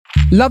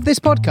Love this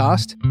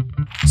podcast?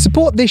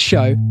 Support this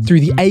show through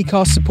the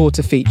Acast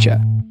supporter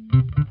feature.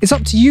 It's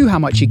up to you how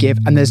much you give,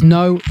 and there's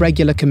no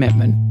regular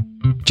commitment.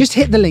 Just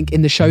hit the link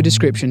in the show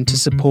description to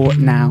support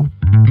now.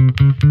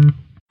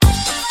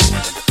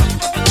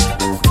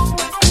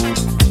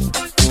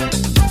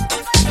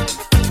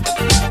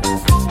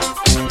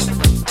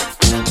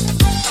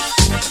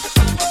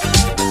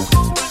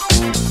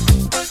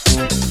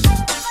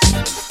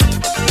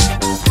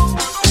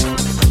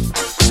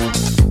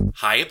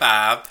 Hiya,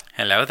 Bab.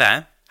 Hello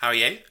there. How are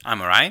you?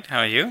 I'm alright. How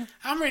are you?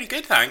 I'm really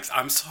good, thanks.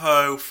 I'm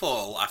so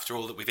full after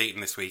all that we've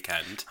eaten this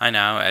weekend. I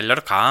know. A lot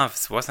of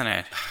carbs, wasn't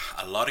it?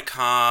 A lot of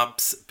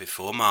carbs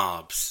before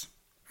marbs.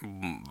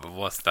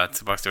 What's that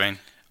supposed to mean?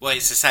 Well,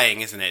 it's a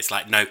saying, isn't it? It's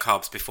like no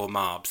carbs before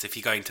marbs. If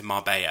you're going to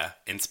Marbella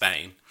in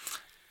Spain,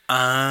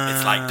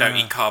 it's like don't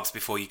eat carbs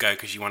before you go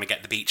because you want to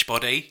get the beach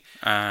body.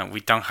 We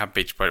don't have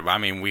beach bodies. I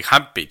mean, we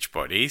have beach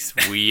bodies.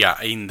 We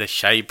are in the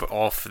shape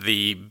of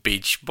the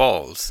beach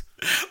balls.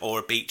 Or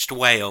a beached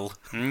whale.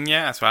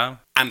 Yeah, as well.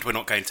 And we're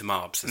not going to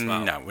Marbs as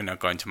well. No, we're not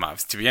going to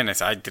Marbs. To be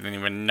honest, I didn't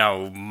even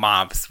know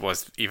Marbs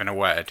was even a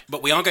word.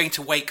 But we are going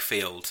to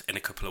Wakefield in a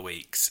couple of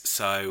weeks.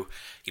 So,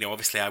 you know,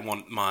 obviously I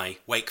want my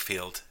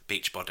Wakefield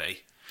beach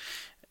body.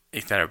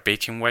 Is there a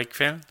beach in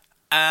Wakefield?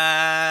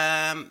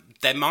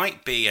 There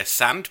might be a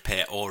sand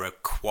pit or a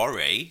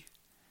quarry.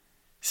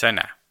 So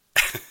no.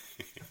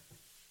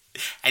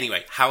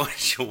 Anyway, how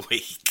was your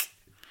week?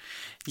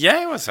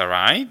 Yeah, it was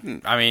alright.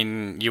 I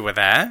mean, you were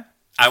there.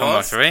 I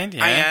was.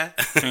 Yeah.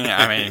 Yeah,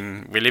 I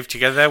mean, we live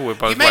together. We're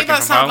both You made working that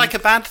from sound home. like a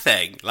bad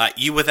thing. Like,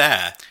 you were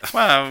there.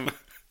 Well,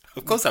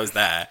 Of course I was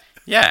there.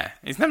 yeah,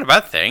 it's not a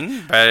bad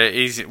thing, but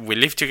we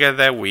live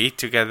together, we eat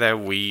together,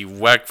 we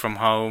work from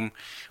home.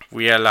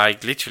 We are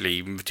like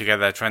literally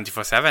together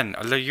 24/7.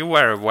 Although you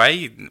were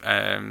away.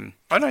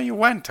 Oh no, you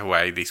went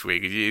away this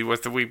week. It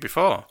was the week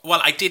before.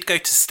 Well, I did go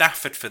to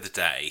Stafford for the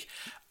day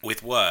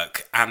with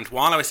work, and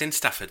while I was in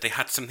Stafford, they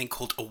had something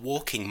called a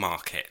walking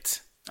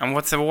market. And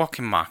what's a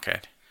walking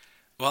market?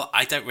 Well,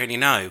 I don't really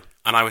know,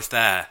 and I was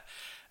there.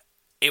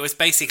 It was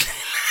basically...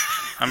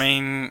 I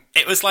mean...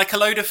 It was like a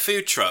load of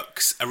food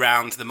trucks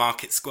around the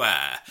market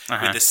square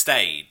with a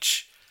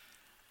stage,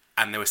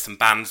 and there were some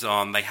bands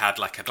on. They had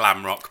like a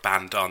glam rock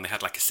band on. They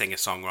had like a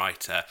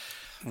singer-songwriter.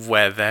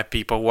 Were there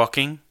people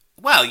walking?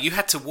 Well, you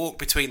had to walk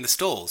between the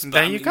stalls. But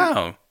There you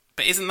go.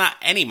 But isn't that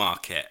any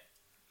market?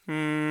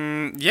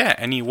 Yeah,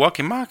 any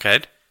walking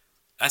market.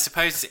 I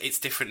suppose it's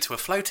different to a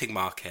floating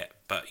market,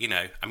 but, you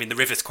know, I mean, the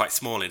river's quite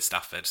small in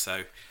Stafford,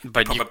 so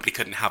But you probably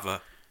couldn't have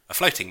a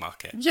floating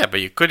market. Yeah,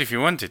 but you could if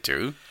you wanted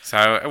to.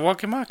 So, a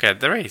walking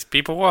market, there is.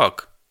 People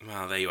walk.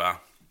 Well, there you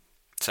are.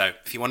 So,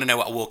 if you want to know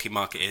what a walking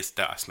market is,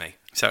 don't ask me.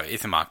 So,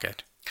 it's a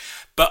market.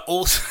 But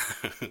also,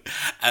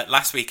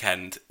 last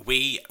weekend,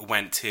 we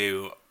went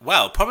to,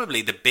 well,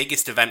 probably the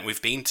biggest event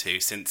we've been to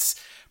since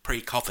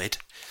pre-COVID.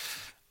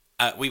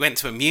 We went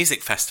to a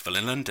music festival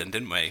in London,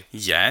 didn't we?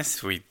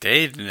 Yes, we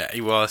did.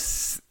 It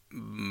was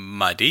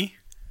muddy.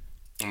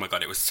 Oh my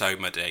God, it was so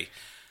muddy.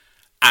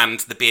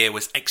 And the beer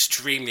was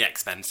extremely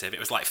expensive. It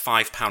was like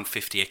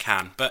 £5.50 a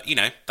can. But, you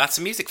know, that's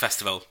a music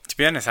festival. To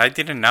be honest, I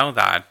didn't know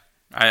that.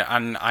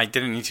 I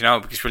didn't need to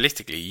know because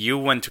realistically, you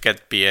went to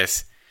get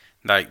beers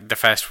like the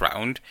first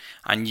round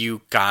and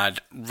you got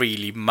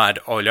really mud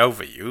all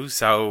over you.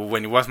 So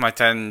when it was my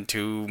turn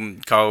to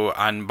go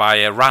and buy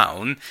a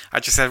round, I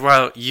just said,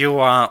 well, you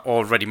are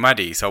already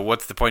muddy. So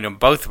what's the point of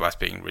both of us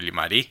being really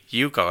muddy?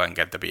 You go and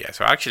get the beer.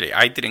 So actually,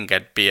 I didn't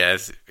get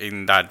beers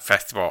in that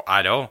festival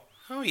at all.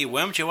 Oh, you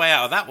wormed your way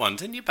out of that one,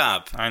 didn't you,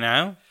 Bab? I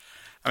know.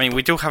 I mean,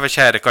 we do have a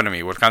shared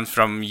economy. What comes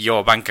from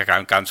your bank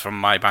account comes from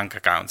my bank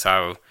account.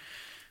 So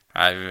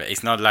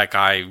it's not like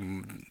I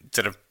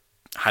sort of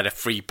had a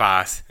free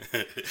pass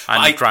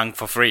and drank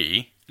for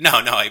free. No,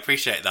 I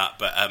appreciate that,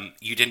 but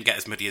you didn't get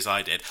as muddy as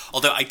I did.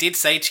 Although I did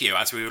say to you,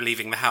 as we were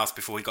leaving the house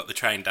before we got the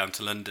train down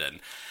to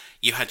London,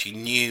 you had your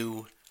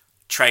new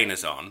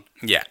trainers on.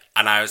 Yeah.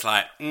 And I was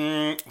like,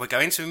 we're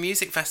going to a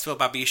music festival,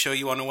 Bab. Are you sure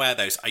you want to wear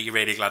those? Are you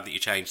really glad that you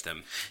changed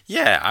them?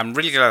 Yeah, I'm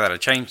really glad that I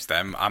changed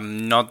them.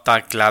 I'm not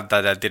that glad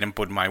that I didn't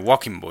put my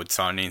walking boots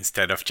on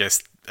instead of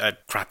just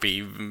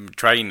crappy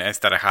trainers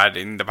that I had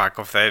in the back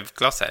of the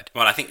closet.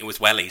 Well, I think it was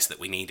wellies that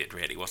we needed,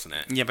 really, wasn't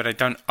it? Yeah, but I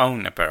don't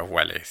own a pair of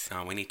wellies.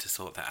 No, we need to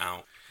sort that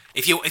out.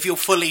 If you're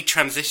fully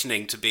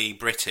transitioning to be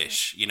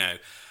British, you know,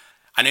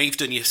 I know you've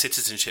done your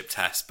citizenship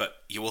test, but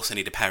you also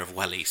need a pair of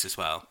wellies as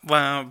well.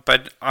 Well,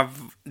 but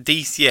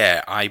this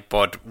year I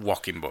bought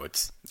walking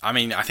boots. I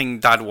mean, I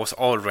think that was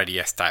already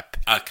a step.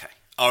 Okay.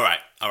 All right.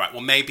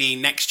 Well, maybe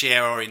next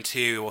year or in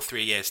 2 or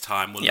 3 years'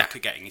 time, we'll look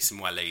at getting you some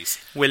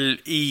wellies. We'll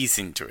ease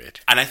into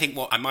it. And I think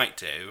what I might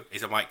do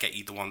is I might get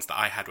you the ones that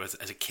I had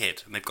as a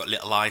kid, and they've got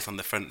little eyes on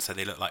the front, so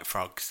they look like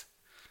frogs.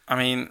 I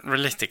mean,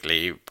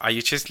 realistically, are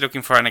you just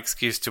looking for an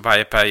excuse to buy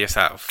a pair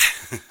yourself?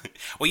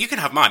 Well, you can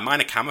have mine.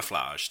 Mine are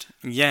camouflaged.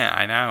 Yeah,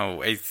 I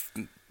know. It's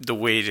the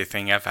weirdest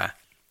thing ever.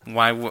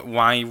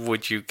 Why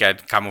would you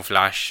get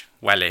camouflage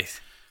wellies?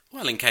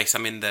 Well, in case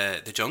I'm in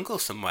the jungle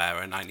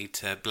somewhere and I need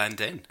to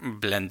blend in.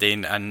 Blend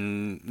in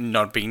and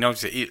not being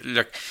noticed.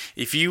 Look,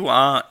 if you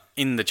are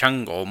in the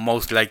jungle,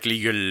 most likely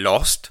you're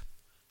lost.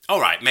 All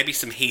right, maybe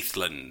some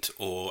heathland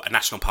or a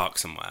national park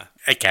somewhere.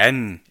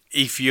 Again,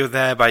 if you're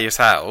there by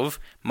yourself,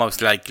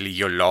 most likely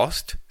you're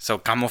lost. So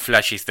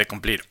camouflage is the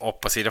complete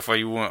opposite of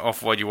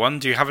what you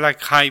want. Do you have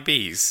like high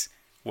bees,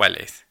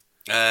 Wellis?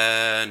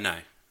 No.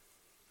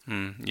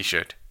 You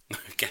should.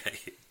 Okay.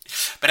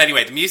 But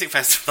anyway, the music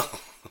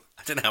festival...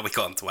 I don't know how we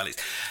got onto Wellies.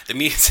 The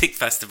music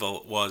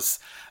festival was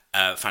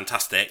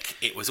fantastic.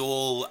 It was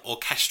all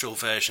orchestral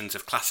versions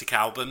of classic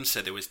albums.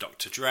 So there was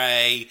Dr.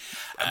 Dre,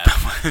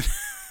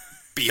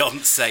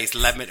 Beyonce's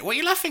Lemon... What are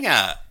you laughing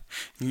at?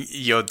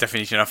 Your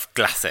definition of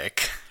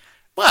classic.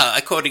 Well,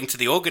 according to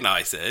the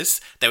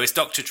organisers, there was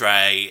Dr.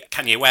 Dre,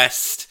 Kanye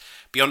West,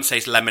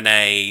 Beyonce's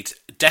Lemonade,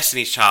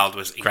 Destiny's Child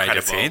was incredible.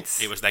 Greatest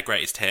hits. It was their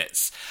greatest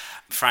hits.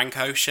 Frank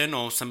Ocean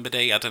or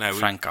somebody, I don't know.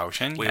 Frank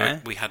Ocean,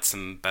 We had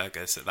some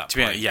burgers at that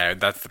to point. Yeah,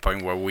 that's the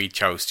point where we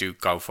chose to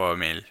go for a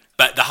meal.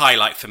 But the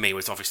highlight for me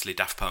was obviously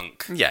Daft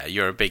Punk. Yeah,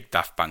 you're a big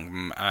Daft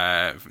Punk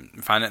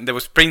fan. There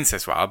was Prince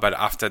as well, but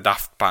after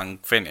Daft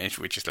Punk finished,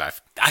 we just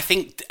left. I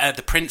think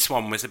the Prince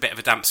one was a bit of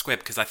a damp squib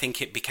because I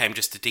think it became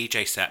just a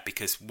DJ set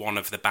because one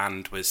of the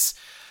band was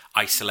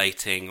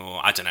isolating or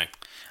I don't know.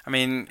 I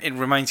mean, it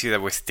reminds you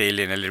that we're still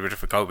in a little bit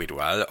of a COVID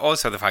world.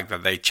 Also the fact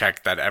that they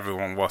checked that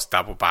everyone was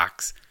double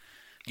backs.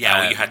 Yeah,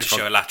 well, you had to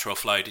show a lateral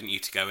flow, didn't you,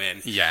 to go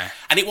in? Yeah.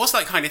 And it was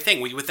that kind of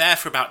thing. We were there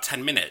for about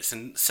 10 minutes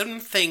and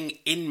something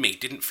in me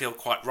didn't feel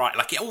quite right.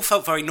 Like, it all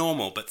felt very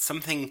normal, but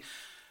something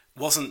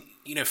wasn't,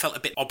 felt a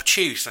bit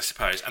obtuse, I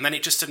suppose. And then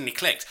it just suddenly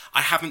clicked.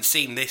 I haven't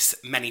seen this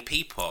many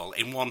people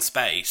in one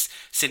space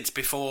since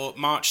before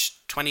March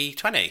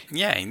 2020.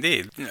 Yeah,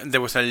 indeed.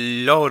 There was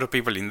a lot of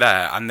people in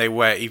there, and they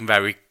were in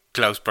very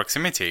close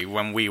proximity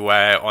when we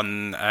were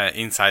on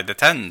inside the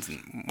tent,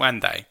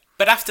 weren't they?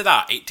 But after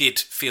that, it did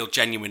feel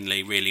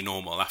genuinely really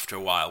normal after a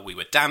while. We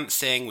were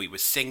dancing, we were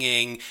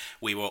singing,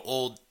 we were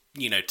all,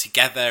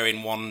 together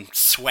in one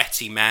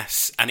sweaty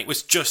mess. And it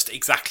was just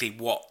exactly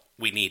what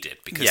we needed.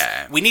 Because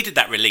we needed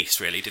that release,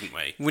 really, didn't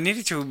we? We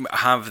needed to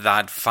have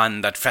that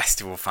fun, that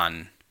festival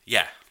fun.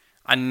 Yeah.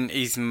 And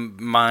it's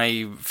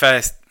my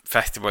first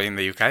festival in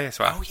the UK as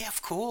well. Oh, yeah,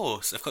 of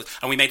course.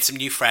 And we made some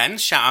new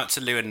friends. Shout out to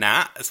Lou and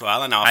Nat as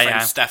well. And our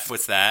friend Steph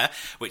was there,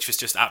 which was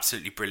just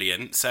absolutely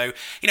brilliant. So,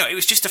 it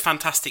was just a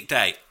fantastic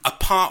day.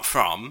 Apart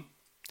from...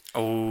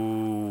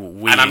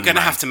 and I'm going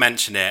to have to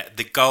mention it,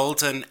 the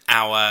golden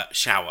hour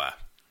shower.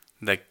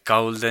 The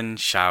golden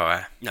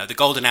shower. No, the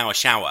golden hour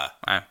shower.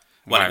 Oh,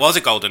 well, it was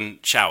a golden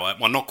shower.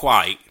 Well, not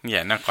quite.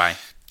 Yeah, not quite.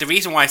 The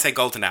reason why I say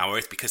golden hour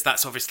is because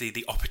that's obviously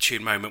the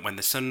opportune moment when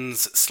the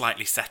sun's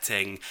slightly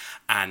setting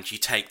and you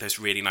take those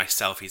really nice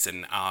selfies,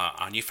 and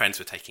our new friends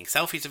were taking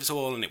selfies of us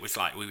all, and it was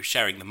like we were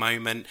sharing the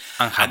moment.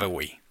 And have a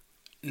wee.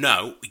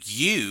 No,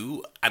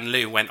 you and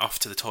Lou went off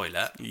to the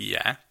toilet.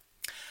 Yeah.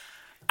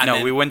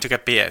 And we went to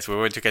get beers. We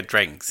went to get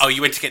drinks. Oh,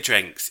 you went to get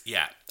drinks,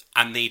 yeah.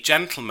 And the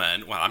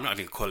gentleman, well, I'm not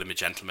even going to call him a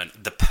gentleman,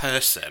 the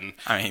person...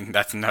 I mean,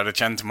 that's not a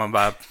gentleman,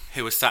 Bob.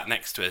 ...who was sat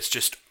next to us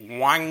just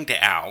wanged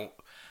it out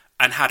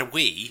and had a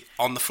wee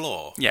on the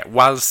floor. Yeah,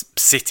 whilst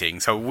sitting.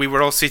 So we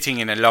were all sitting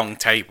in a long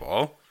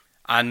table,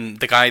 and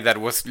the guy that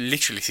was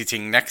literally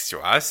sitting next to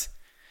us,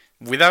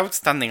 without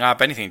standing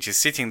up, anything,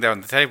 just sitting there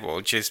on the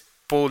table, just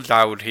pulled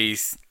out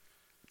his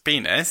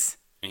penis.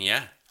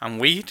 Yeah.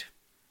 And weed.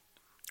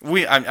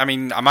 I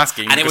mean, I'm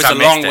asking. And it was a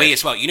long wee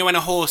as well. You know when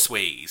a horse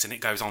wees and it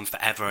goes on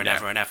forever and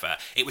ever and ever?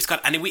 It was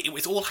it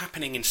was all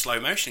happening in slow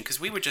motion because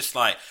we were just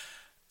like,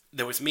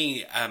 there was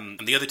me and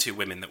the other two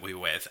women that we were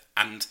with,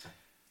 and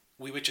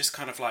we were just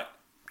kind of like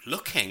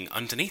looking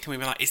underneath, and we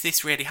were like, is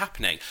this really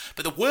happening?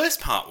 But the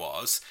worst part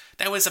was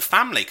there was a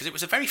family, because it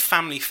was a very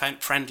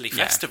family-friendly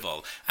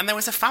festival, and there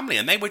was a family,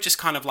 and they were just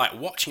kind of like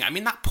watching it. I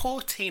mean, that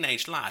poor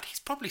teenage lad, he's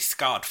probably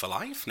scarred for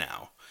life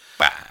now.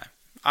 Well,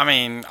 I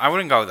mean, I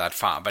wouldn't go that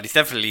far, but it's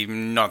definitely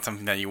not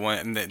something that you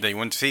want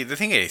to see. The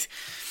thing is,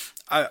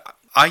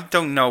 I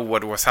don't know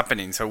what was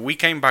happening, so we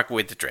came back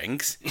with the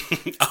drinks.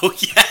 Oh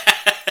yeah.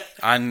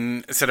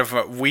 And sort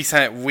of we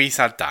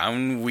sat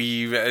down,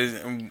 we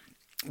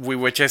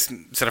were just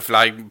sort of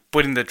like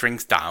putting the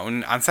drinks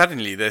down, and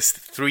suddenly there's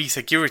 3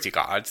 security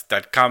guards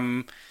that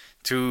come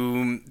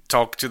to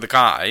talk to the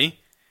guy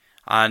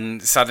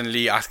and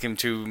suddenly ask him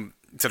to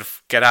sort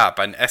of get up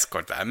and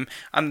escort them.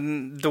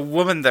 And the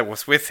woman that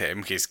was with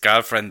him, his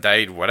girlfriend,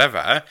 date,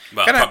 whatever...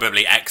 Well,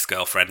 probably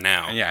ex-girlfriend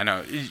now. Yeah,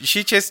 no.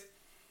 She just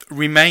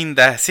remained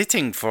there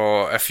sitting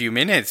for a few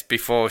minutes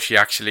before she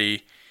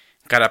actually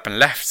got up and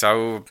left.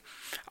 So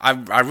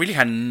I really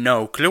had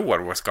no clue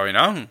what was going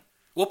on.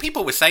 Well,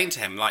 people were saying to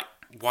him, like,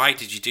 why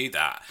did you do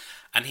that?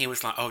 And he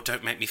was like, oh,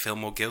 don't make me feel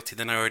more guilty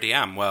than I already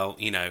am. Well,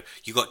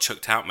 you got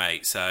chucked out,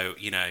 mate, so,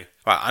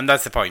 Well, and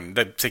that's the point.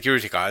 The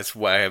security guards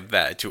were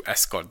there to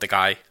escort the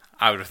guy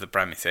out of the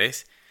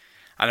premises.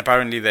 And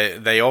apparently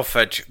they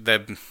offered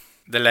the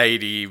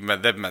lady,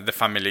 the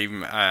family,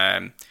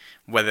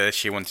 whether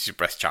she wanted to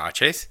press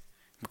charges.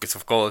 Because,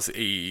 of course,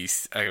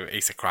 it's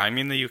a crime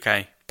in the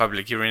UK.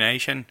 public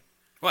urination.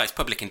 Well, it's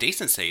public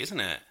indecency,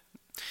 isn't it?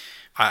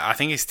 I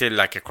think it's still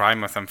like a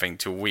crime or something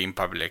to wee in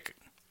public.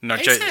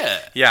 Not Is just,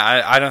 it?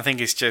 Yeah, I don't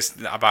think it's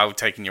just about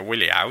taking your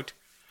willy out.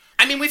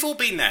 I mean, we've all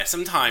been there.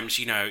 Sometimes,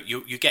 you know,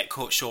 you get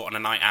caught short on a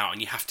night out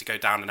and you have to go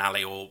down an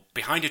alley or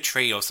behind a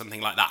tree or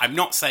something like that. I'm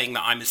not saying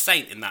that I'm a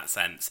saint in that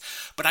sense,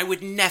 but I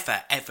would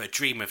never, ever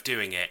dream of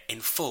doing it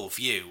in full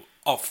view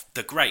of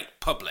the great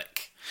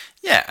public.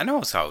 Yeah, and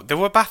also, there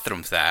were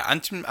bathrooms there,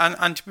 and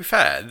to be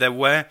fair, there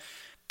were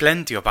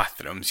plenty of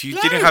bathrooms. You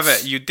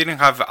didn't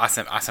have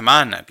as a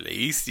man at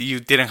least, you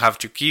didn't have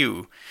to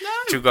queue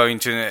to go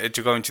into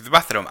the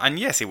bathroom. And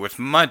yes, it was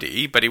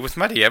muddy, but it was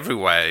muddy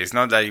everywhere. It's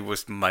not that it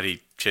was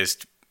muddy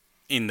just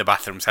in the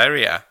bathrooms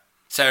area.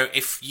 So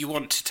if you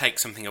want to take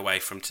something away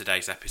from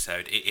today's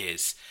episode, it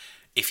is,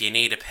 if you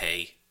need a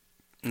pee,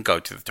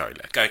 go to the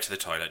toilet. Go to the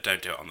toilet.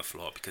 Don't do it on the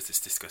floor because it's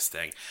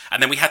disgusting.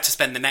 And then we had to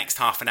spend the next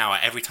half an hour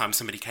every time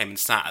somebody came and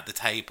sat at the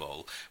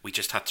table. We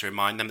just had to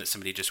remind them that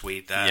somebody just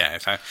weed there. Yeah,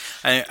 so,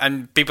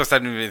 and people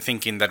started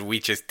thinking that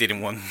we just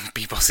didn't want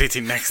people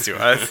sitting next to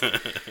us.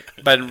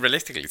 But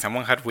realistically,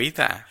 someone had weed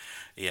there.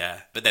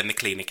 Yeah, but then the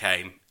cleaner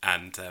came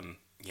and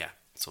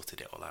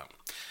sorted it all out.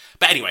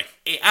 But anyway,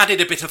 it added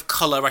a bit of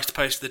colour, I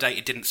suppose, to the day.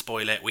 It didn't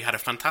spoil it. We had a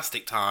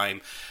fantastic time.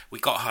 We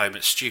got home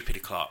at stupid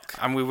o'clock.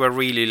 And we were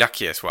really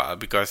lucky as well,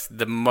 because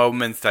the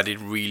moments that it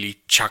really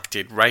chucked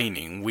it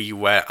raining, we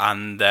were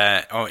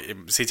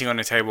sitting on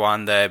a table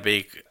under a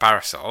big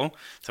parasol,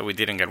 so we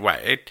didn't get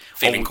wet.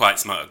 Feeling quite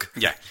smug.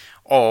 Yeah.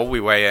 Or we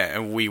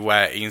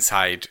were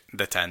inside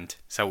the tent,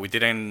 so we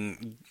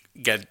didn't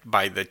get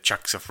by the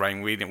chucks of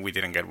rain. We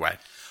didn't get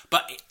wet.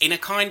 But in a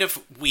kind of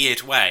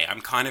weird way, I'm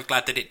kind of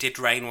glad that it did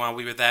rain while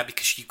we were there,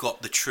 because you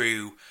got the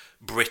true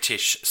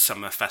British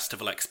summer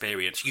festival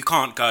experience. You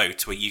can't go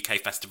to a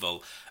UK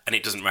festival and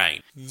it doesn't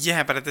rain.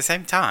 Yeah, but at the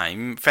same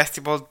time,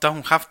 festivals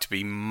don't have to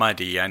be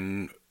muddy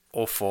and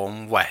awful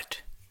and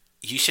wet.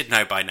 You should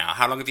know by now.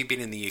 How long have you been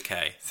in the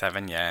UK?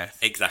 7 years.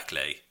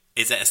 Exactly.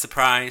 Is it a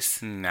surprise?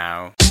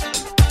 No.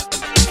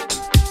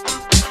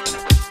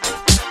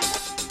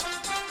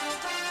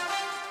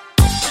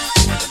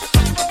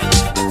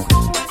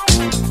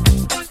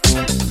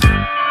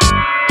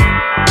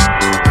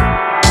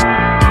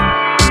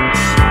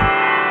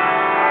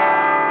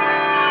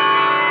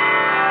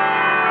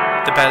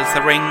 The bells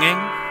are ringing.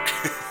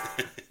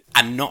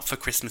 And not for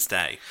Christmas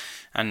Day.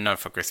 And not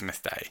for Christmas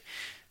Day.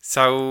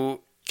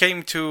 So,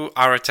 came to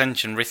our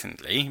attention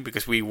recently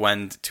because we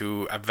went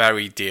to a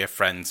very dear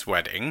friend's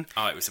wedding.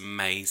 Oh, it was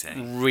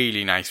amazing.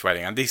 Really nice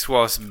wedding. And this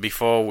was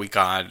before we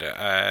got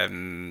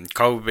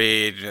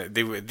COVID.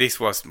 This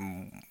was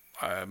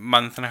a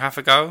month and a half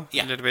ago.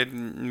 Yeah.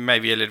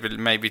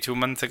 Maybe 2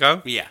 months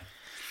ago. Yeah.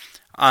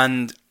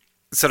 And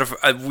sort of,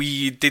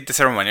 we did the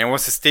ceremony. It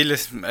was still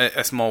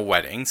a small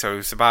wedding, so it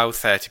was about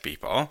 30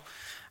 people.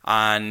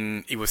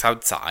 And it was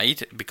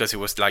outside, because it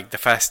was like the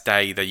first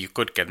day that you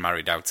could get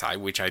married outside,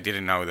 which I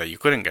didn't know that you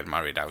couldn't get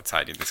married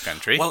outside in this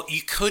country. Well,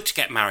 you could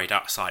get married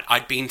outside.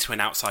 I'd been to an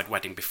outside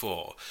wedding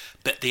before,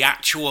 but the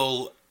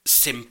actual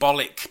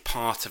symbolic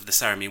part of the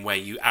ceremony where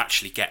you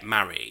actually get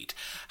married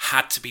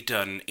had to be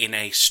done in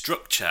a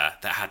structure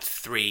that had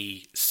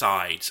 3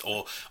 sides,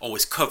 or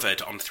was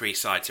covered on 3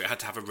 sides, so it had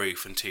to have a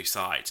roof and 2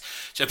 sides.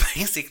 So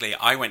basically,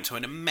 I went to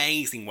an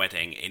amazing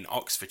wedding in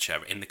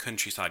Oxfordshire, in the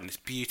countryside, in this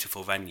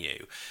beautiful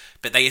venue,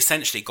 but they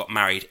essentially got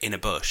married in a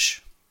bush.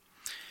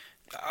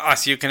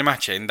 As you can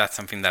imagine, that's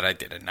something that I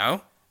didn't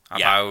know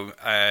about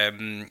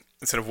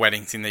sort of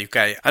weddings in the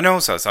UK. And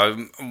also,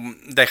 so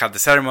they had the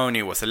ceremony,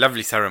 it was a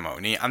lovely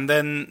ceremony, and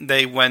then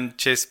they went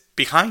just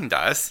behind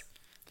us,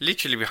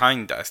 literally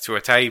behind us, to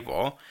a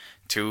table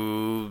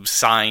to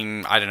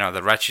sign, I don't know,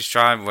 the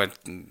registrar,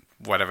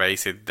 whatever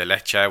is it, the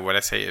lecture,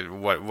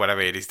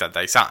 whatever it is that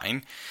they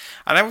sign.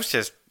 And I was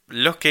just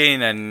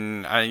looking,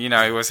 and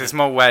it was a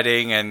small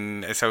wedding,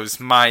 and so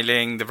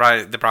smiling.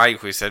 The bride,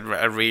 who is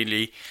a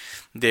really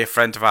dear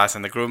friend of us,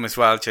 and the groom as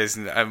well, just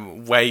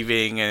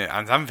waving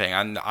and something,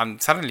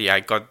 and suddenly I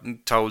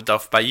got told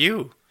off by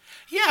you.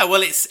 Yeah,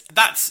 well,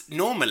 that's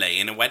normally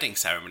in a wedding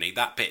ceremony,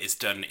 that bit is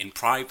done in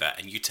private,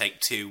 and you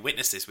take 2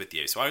 witnesses with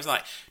you. So I was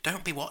like,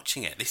 don't be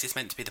watching it. This is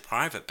meant to be the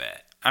private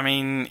bit. I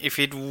mean, if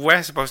it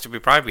were supposed to be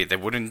private, they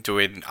wouldn't do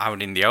it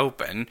out in the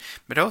open.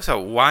 But also,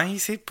 why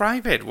is it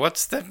private?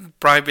 What's the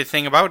private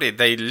thing about it?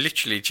 They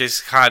literally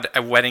just had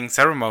a wedding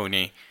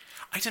ceremony.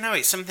 I don't know.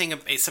 It's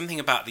something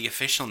about the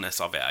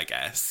officialness of it, I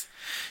guess.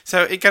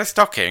 So it got us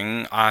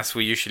talking, as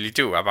we usually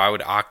do,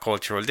 about our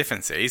cultural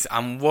differences,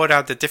 and what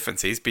are the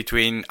differences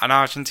between an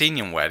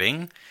Argentinian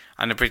wedding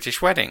and a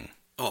British wedding.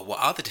 Oh, what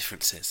are the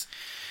differences?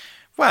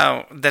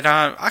 Well, there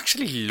are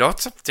actually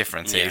lots of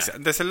differences. Yeah.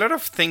 There's a lot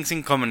of things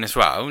in common as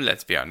well,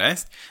 let's be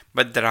honest,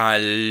 but there are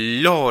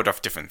a lot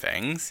of different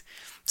things,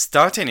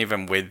 starting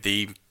even with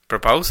the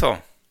proposal.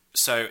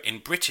 So in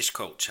British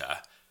culture,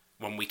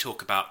 when we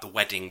talk about the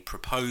wedding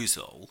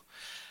proposal,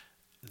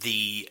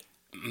 the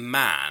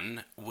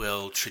man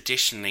will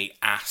traditionally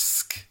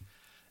ask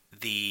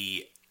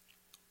the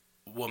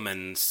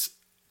woman's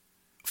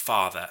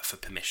father for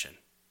permission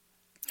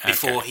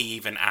before he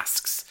even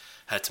asks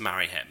her to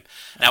marry him.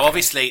 Now,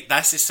 obviously,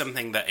 this is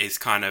something that is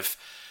kind of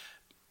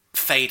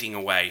fading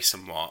away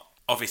somewhat.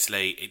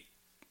 Obviously,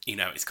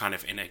 it's kind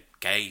of in a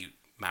gay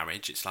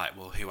marriage. It's like,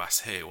 well, who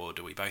asks who, or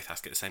do we both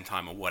ask at the same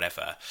time, or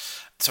whatever.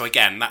 So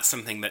again, that's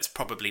something that's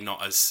probably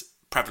not as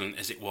prevalent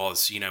as it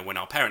was, when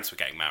our parents were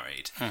getting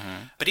married.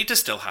 Mm-hmm. But it does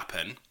still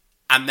happen.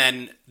 And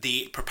then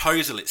the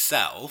proposal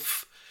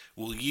itself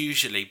will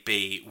usually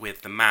be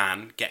with the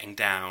man getting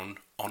down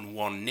on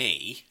one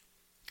knee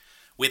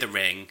with a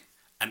ring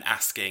and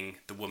asking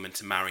the woman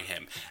to marry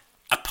him.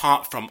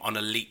 Apart from on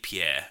a leap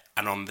year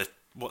and on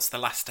what's the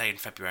last day in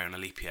February on a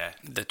leap year?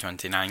 The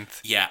 29th.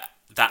 Yeah,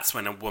 that's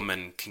when a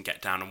woman can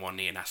get down on one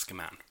knee and ask a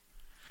man.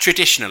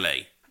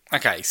 Traditionally.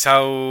 Okay,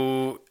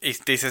 so is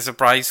this a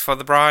surprise for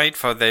the bride,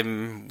 for the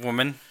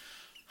woman?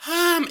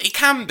 It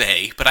can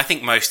be, but I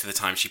think most of the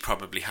time she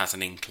probably has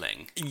an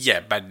inkling.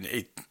 Yeah, but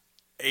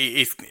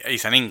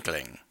it's an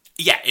inkling.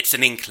 Yeah, it's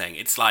an inkling.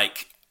 It's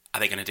like, are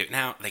they going to do it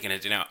now? Are they going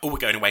to do it now? Oh, we're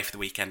going away for the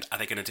weekend. Are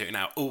they going to do it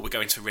now? Oh, we're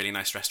going to a really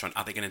nice restaurant.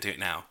 Are they going to do it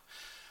now?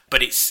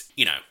 But it's,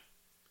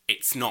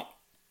 it's not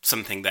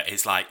something that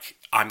is like,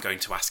 I'm going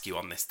to ask you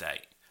on this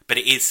date. But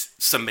it is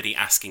somebody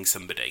asking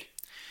somebody.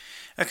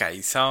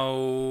 Okay,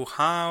 so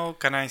how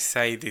can I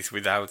say this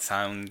without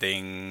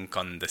sounding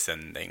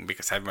condescending?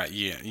 Because I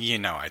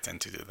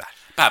tend to do that.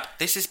 Bab,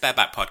 this is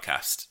Bareback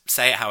Podcast.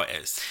 Say it how it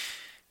is.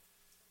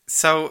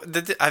 So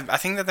I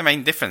think that the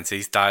main difference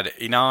is that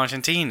in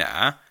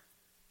Argentina,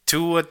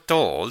 two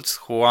adults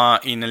who are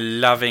in a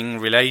loving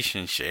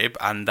relationship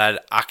and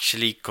that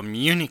actually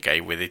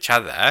communicate with each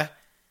other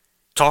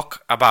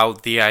talk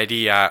about the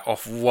idea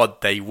of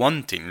what they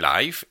want in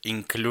life,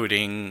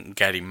 including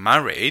getting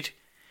married,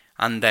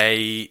 and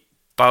they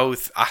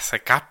both, as a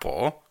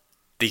couple,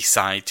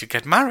 decide to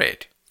get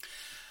married.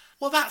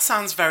 Well, that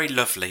sounds very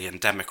lovely and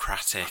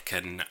democratic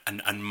and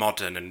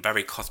modern and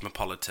very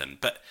cosmopolitan,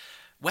 but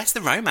where's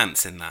the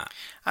romance in that?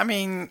 I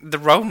mean, the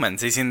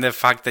romance is in the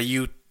fact that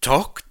you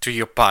talk to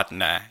your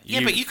partner.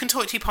 Yeah, but you can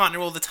talk to your partner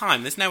all the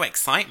time. There's no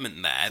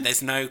excitement there.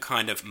 There's no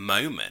kind of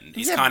moment.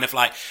 It's kind of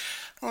like,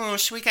 oh,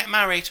 should we get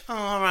married? Oh,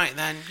 all right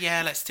then.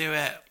 Yeah, let's do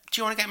it. Do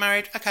you want to get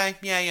married? Okay,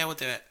 yeah, we'll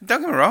do it. Don't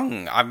get me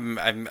wrong.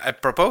 A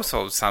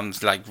proposal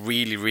sounds like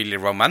really, really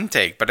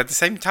romantic, but at the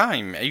same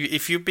time,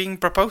 if you're being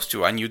proposed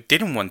to and you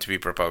didn't want to be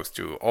proposed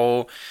to,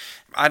 or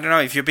I don't know,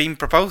 if you're being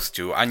proposed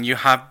to and you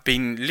have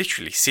been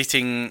literally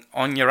sitting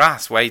on your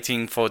ass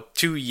waiting for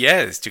 2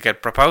 years to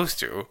get proposed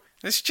to,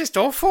 it's just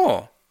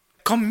awful.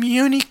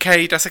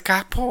 Communicate as a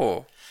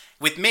couple.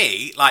 With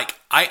me, like,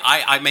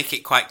 I make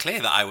it quite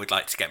clear that I would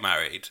like to get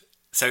married.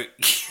 So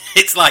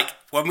it's like,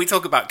 when we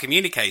talk about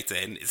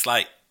communicating, it's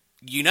like,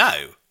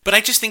 But I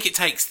just think it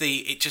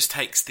just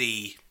takes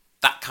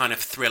that kind of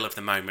thrill of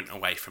the moment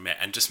away from it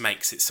and just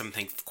makes it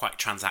something quite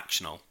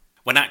transactional.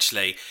 When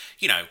actually,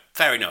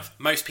 fair enough,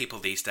 most people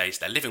these days,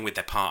 they're living with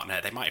their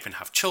partner, they might even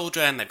have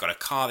children, they've got a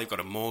car, they've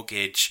got a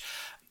mortgage,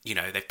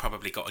 they've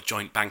probably got a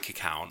joint bank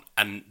account,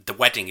 and the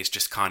wedding is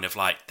just kind of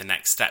like the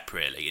next step,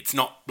 really. It's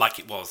not like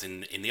it was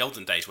in the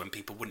olden days when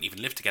people wouldn't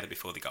even live together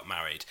before they got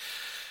married.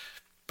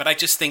 But I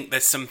just think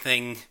there's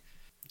something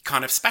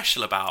kind of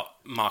special about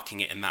marking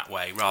it in that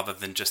way, rather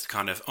than just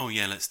kind of, oh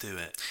yeah, let's do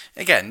it.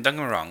 Again, don't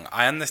get me wrong,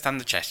 I understand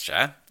the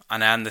gesture,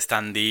 and I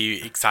understand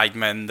the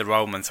excitement, the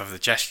romance of the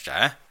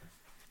gesture.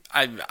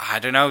 I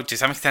don't know, to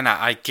some extent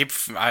I keep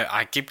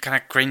kind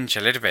of cringe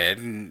a little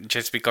bit,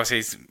 just because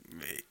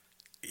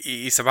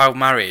it's about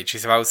marriage,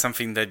 it's about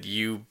something that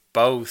you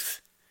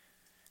both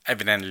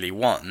evidently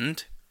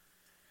want.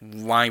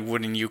 Why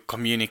wouldn't you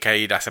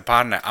communicate as a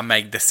partner and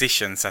make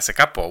decisions as a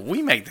couple?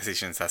 We make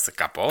decisions as a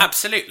couple.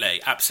 Absolutely.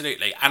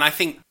 And I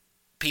think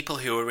people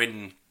who are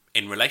in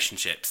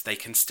relationships, they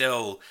can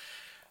still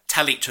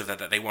tell each other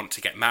that they want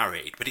to get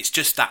married, but it's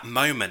just that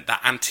moment,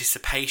 that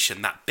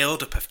anticipation, that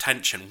build-up of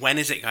tension. When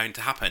is it going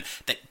to happen?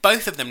 That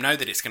both of them know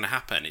that it's going to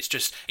happen. It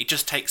just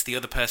takes the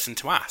other person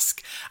to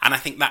ask. And I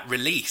think that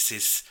release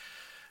is,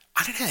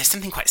 I don't know, there's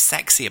something quite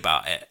sexy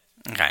about it.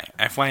 Okay,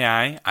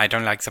 FYI, I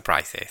don't like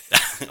surprises.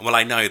 Well,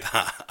 I know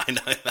that.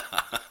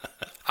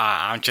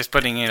 I'm just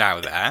putting it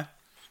out there.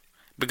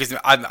 Because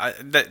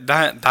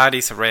that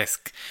is a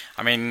risk.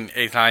 I mean,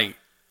 it's like,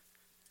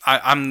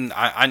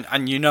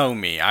 and you know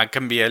me, I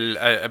can be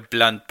a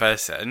blunt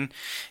person.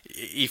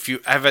 If you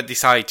ever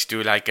decide to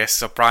do like a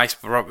surprise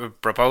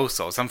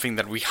proposal, something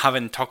that we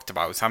haven't talked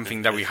about,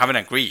 something that we haven't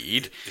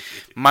agreed,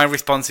 my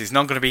response is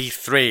not going to be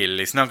thrill,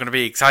 it's not going to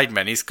be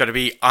excitement, it's going to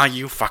be, are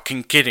you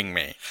fucking kidding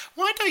me?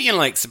 Why don't you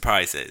like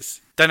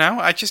surprises? Don't know,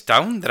 I just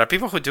don't. There are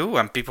people who do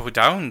and people who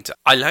don't.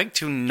 I like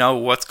to know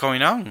what's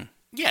going on.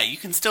 Yeah, you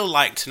can still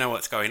like to know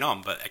what's going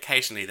on, but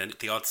occasionally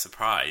the odd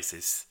surprise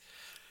is...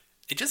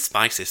 It just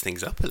spices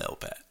things up a little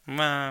bit.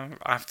 Well,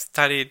 I've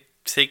studied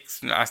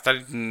 6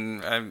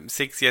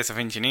 years of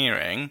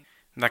engineering.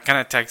 That kind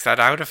of takes that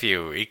out of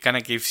you. It kind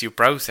of gives you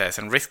process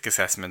and risk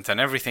assessments, and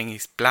everything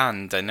is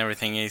planned, and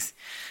everything is...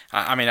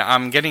 I mean,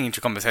 I'm getting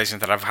into conversations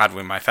that I've had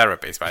with my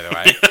therapist, by the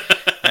way.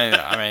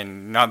 I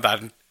mean, not that...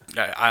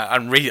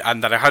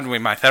 and that I had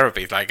with my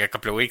therapist like a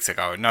couple of weeks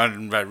ago. Not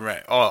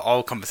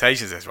all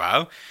conversations as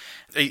well.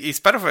 It's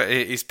part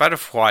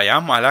of who I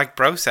am. I like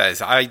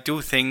process. I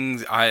do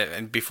things.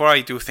 Before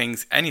I do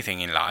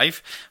anything in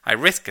life, I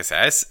risk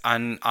assess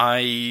and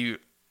I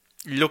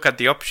look at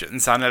the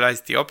options,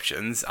 analyze the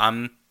options,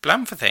 and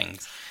plan for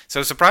things.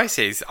 So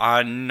surprises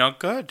are not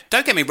good.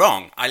 Don't get me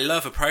wrong, I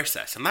love a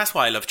process, and that's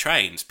why I love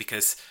trains,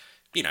 because,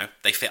 you know,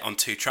 they fit on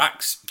 2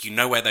 tracks. You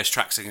know where those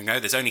tracks are going to go.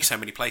 There's only so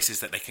many places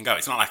that they can go.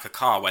 It's not like a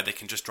car where they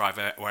can just drive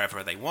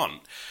wherever they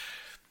want.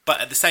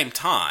 But at the same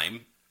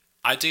time,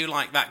 I do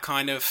like that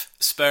kind of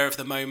spur of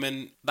the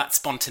moment, that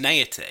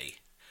spontaneity.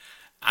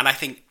 And I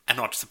think an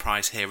odd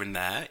surprise here and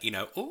there, you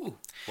know, ooh,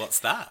 what's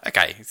that?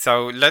 Okay,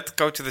 so let's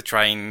go to the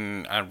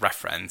train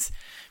reference.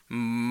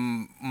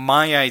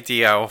 My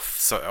idea of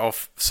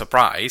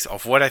surprise,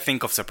 of what I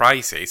think of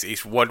surprises,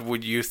 is what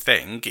would you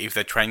think if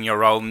the train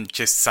you're on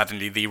just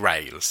suddenly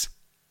derails?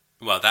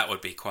 Well, that would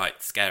be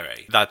quite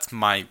scary. That's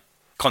my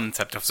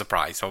concept of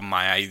surprise, or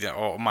my idea,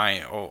 or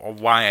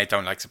why I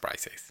don't like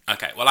surprises.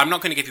 Okay, well, I'm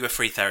not going to give you a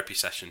free therapy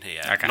session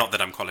here. Okay. Not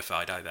that I'm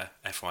qualified either,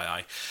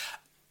 FYI.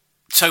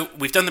 So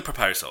we've done the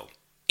proposal.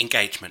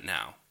 Engagement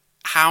now.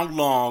 How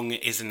long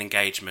is an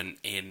engagement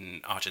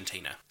in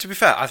Argentina? To be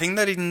fair, I think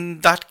that in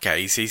that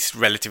case it's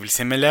relatively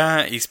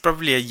similar. It's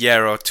probably a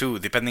year or 2,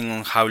 depending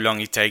on how long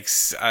it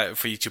takes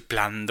for you to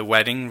plan the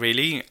wedding,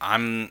 really.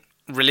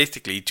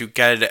 Realistically, to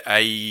get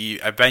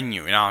a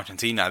venue in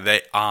Argentina,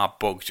 they are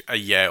booked a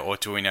year or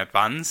 2 in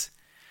advance.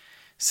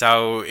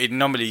 So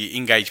normally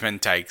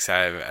engagement takes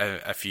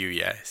a few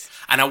years.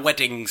 And are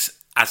weddings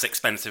as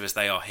expensive as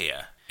they are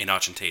here in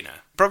Argentina?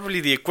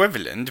 Probably the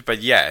equivalent,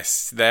 but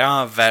yes, they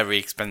are very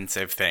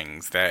expensive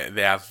things.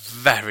 They are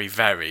very,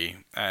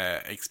 very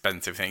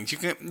expensive things. You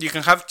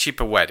can have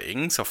cheaper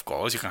weddings, of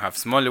course. You can have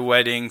smaller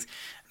weddings,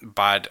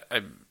 but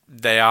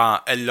they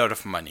are a lot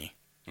of money.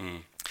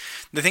 Mm.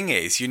 The thing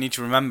is, you need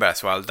to remember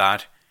as well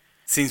that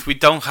since we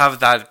don't have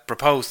that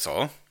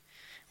proposal,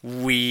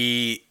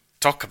 we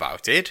talk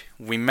about it,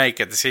 we make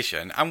a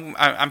decision,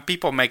 and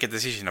people make a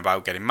decision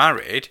about getting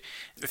married,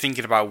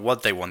 thinking about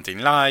what they want in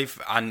life,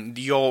 and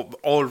you're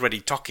already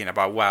talking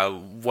about, well,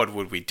 what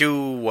would we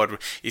do?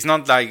 It's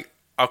not like,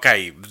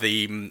 okay,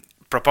 the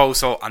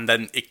proposal and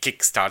then it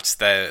kickstarts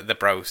the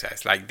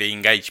process, like the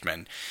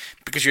engagement,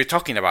 because you're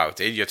talking about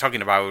it, you're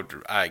talking about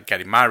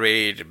getting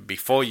married.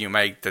 Before you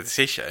make the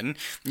decision,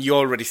 you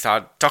already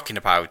start talking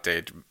about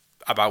it,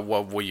 about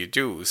what will you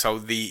do. So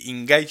the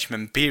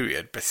engagement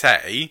period per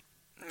se,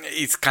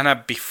 it's kind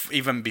of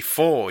even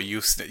before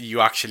you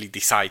actually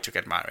decide to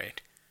get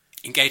married.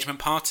 Engagement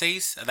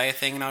parties, are they a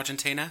thing in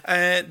Argentina?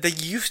 They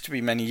used to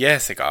be many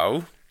years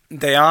ago.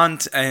 They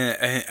aren't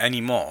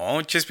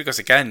anymore, just because,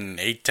 again,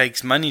 it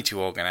takes money to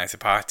organise a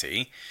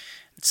party.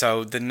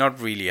 So they're not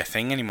really a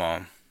thing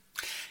anymore.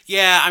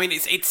 Yeah, I mean,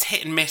 it's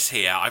hit and miss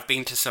here. I've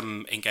been to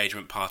some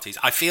engagement parties.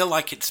 I feel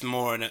like it's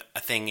more a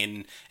thing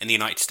in the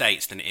United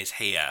States than it is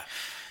here.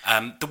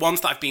 The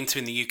ones that I've been to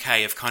in the UK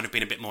have kind of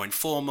been a bit more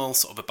informal,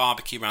 sort of a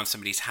barbecue around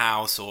somebody's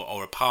house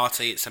or a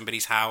party at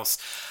somebody's house.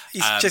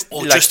 It's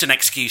just an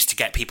excuse to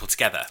get people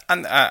together.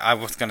 And I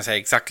was going to say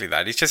exactly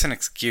that. It's just an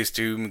excuse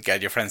to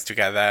get your friends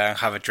together,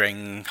 have a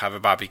drink, have a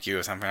barbecue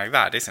or something like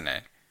that, isn't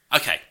it?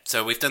 Okay,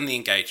 so we've done the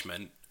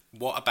engagement.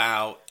 What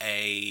about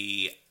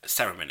a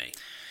ceremony?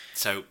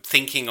 So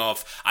thinking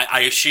of, I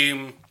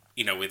assume,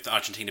 you know, with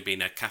Argentina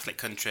being a Catholic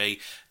country,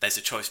 there's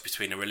a choice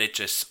between a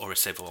religious or a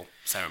civil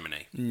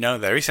ceremony. No,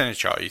 there isn't a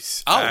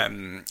choice.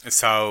 Oh.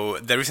 So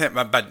there isn't,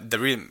 but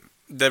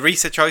there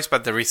is a choice,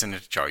 but there isn't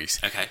a choice.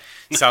 Okay.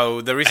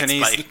 So the reason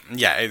is,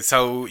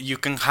 so you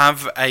can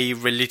have a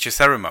religious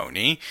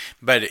ceremony,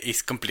 but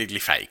it's completely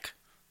fake.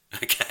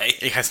 Okay.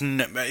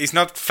 It's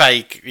not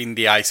fake in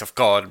the eyes of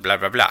God, blah,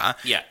 blah, blah.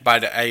 Yeah.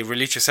 But a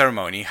religious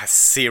ceremony has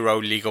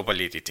 0 legal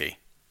validity.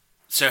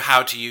 So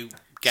how do you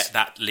get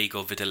that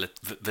legal validity?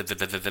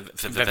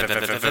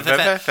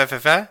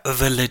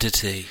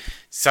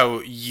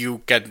 So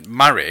you get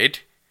married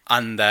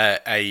under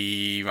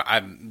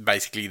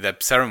basically the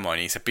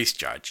ceremony is a peace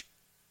judge.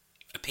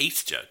 A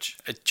peace judge?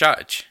 A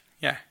judge,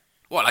 yeah.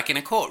 What, like in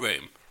a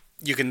courtroom?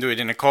 You can do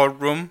it in a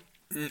courtroom.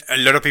 A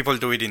lot of people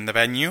do it in the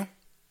venue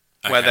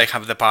where Okay. they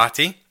have the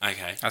party.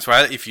 Okay. As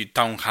well, if you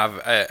don't have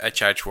a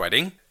church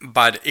wedding.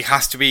 But it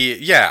has to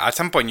be, at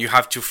some point you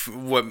have to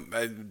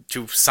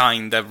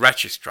sign the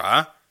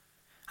registrar,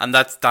 and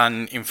that's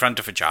done in front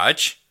of a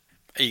judge.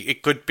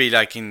 It could be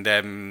like in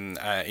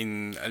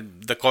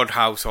the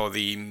courthouse, or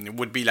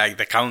would be like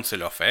the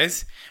council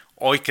office,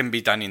 or it can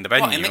be done in the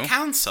venue. What, in the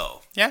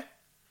council? Yeah.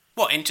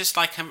 What, in just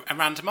like a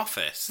random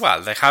office?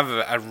 Well, they have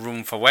a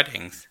room for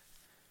weddings.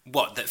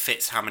 What, that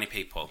fits how many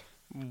people?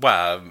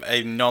 Well,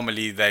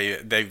 normally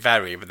they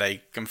vary, but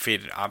they can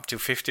fit up to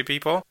 50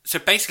 people. So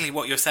basically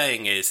what you're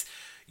saying is,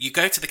 you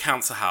go to the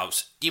council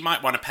house, you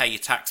might want to pay your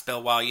tax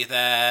bill while you're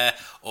there,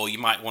 or you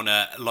might want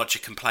to lodge a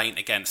complaint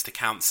against the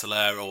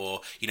councillor,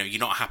 or, you know, you're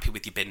not happy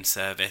with your bin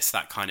service,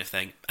 that kind of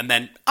thing. And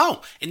then,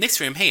 in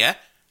this room here,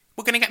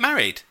 we're going to get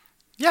married.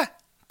 Yeah,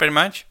 pretty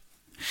much.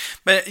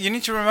 But you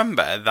need to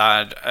remember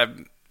that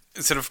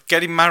sort of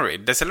getting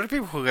married, there's a lot of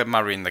people who get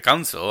married in the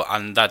council,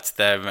 and that's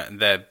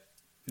their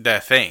their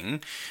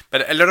thing,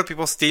 but a lot of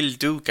people still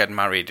do get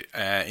married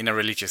in a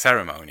religious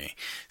ceremony.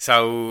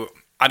 So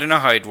I don't know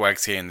how it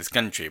works here in this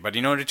country, but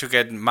in order to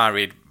get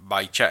married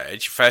by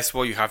church, first of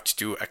all, you have to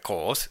do a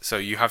course. So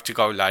you have to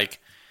go like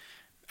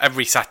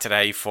every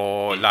Saturday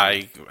for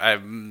like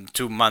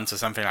 2 months or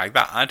something like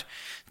that,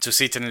 to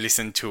sit and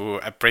listen to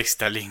a priest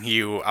telling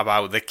you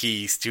about the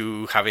keys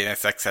to having a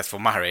successful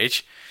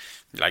marriage,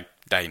 like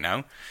they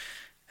know.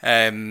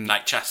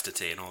 Like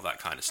chastity and all that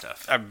kind of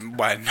stuff.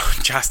 Well,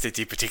 not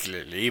chastity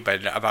particularly,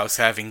 but about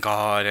serving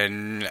God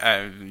and,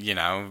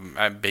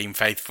 being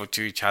faithful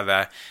to each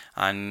other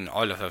and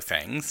all of those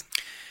things.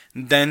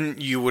 Then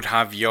you would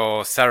have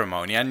your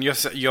ceremony, and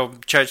your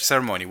church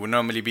ceremony would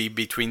normally be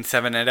between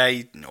 7 and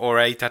 8 or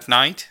 8 at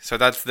night. So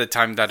that's the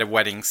time that a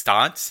wedding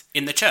starts.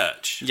 In the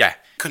church? Yeah.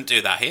 Couldn't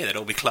do that here, they'd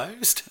all be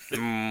closed.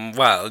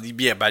 Well,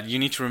 yeah, but you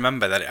need to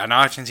remember that an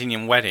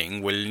Argentinian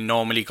wedding will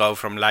normally go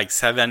from like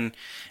 7,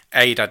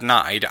 8 at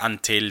night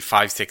until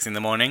 5, 6 in the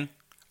morning.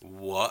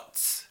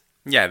 What?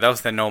 Yeah,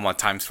 those are the normal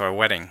times for a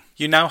wedding.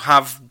 You now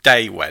have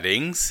day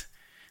weddings.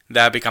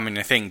 They're becoming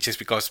a thing just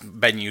because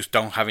venues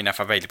don't have enough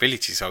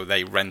availability, so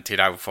they rent it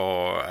out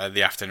for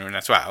the afternoon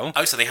as well.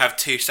 Oh, so they have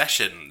 2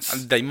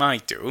 sessions? They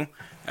might do.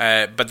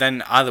 But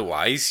then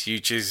otherwise, you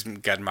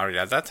just get married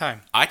at that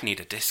time. I'd need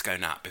a disco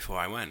nap before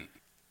I went.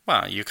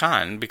 Well, you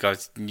can,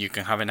 because you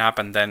can have a nap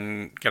and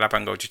then get up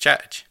and go to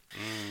church.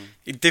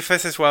 It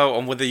differs as well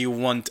on whether you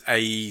want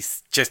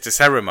just a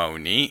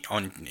ceremony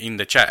in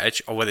the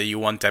church or whether you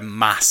want a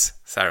mass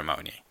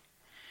ceremony.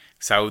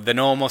 So the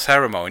normal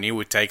ceremony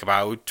would take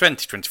about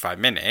 20-25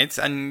 minutes,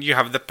 and you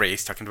have the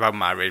priest talking about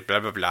marriage,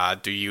 blah, blah, blah.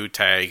 Do you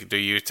take?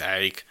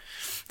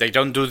 They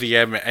don't do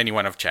any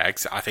one of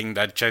checks. I think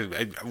that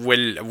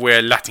we're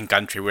a Latin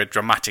country. We're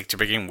dramatic to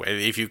begin with.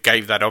 If you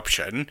gave that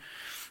option,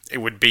 it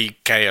would be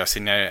chaos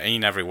in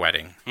every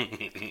wedding.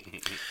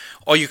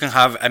 Or you can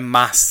have a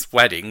mass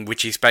wedding,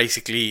 which is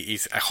basically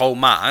a whole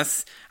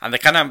mass, and they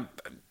kind of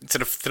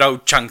sort of throw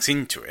chunks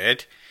into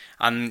it,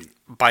 and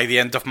by the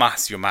end of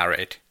mass, you're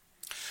married.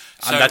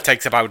 And that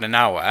takes about an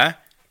hour.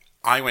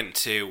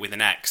 With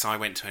an ex, I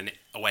went to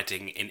a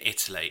wedding in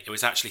Italy. It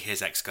was actually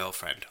his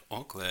ex-girlfriend.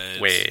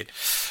 Awkward. Weird.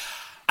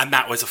 And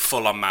that was a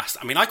full-on mass.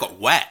 I mean, I got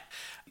wet.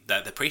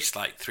 The priest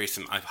threw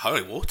some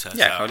holy water.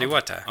 Yeah, holy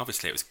water.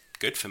 Obviously, it was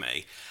good for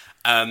me.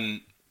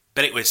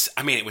 But it was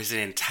an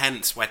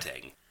intense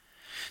wedding.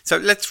 So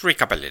let's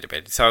recap a little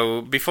bit.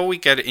 So before we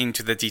get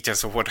into the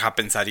details of what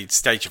happens at each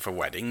stage of a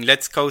wedding,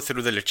 let's go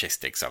through the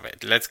logistics of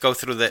it. Let's go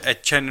through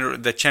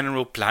the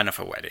general plan of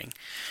a wedding.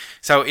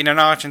 So in an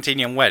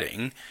Argentinian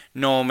wedding,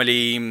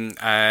 normally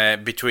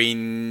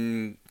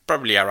between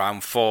probably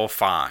around 4 or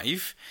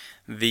 5,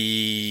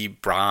 the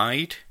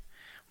bride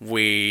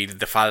with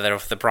the father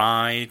of the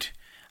bride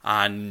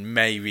and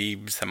maybe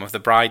some of the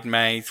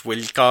bridesmaids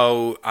will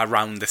go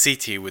around the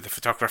city with the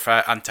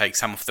photographer and take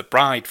some of the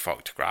bride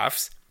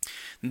photographs.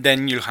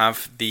 Then you'll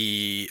have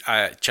the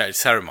church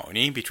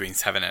ceremony between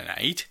 7 and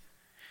 8.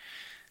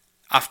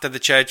 After the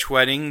church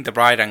wedding, the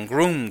bride and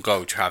groom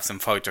go to have some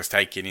photos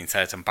taken in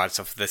certain parts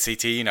of the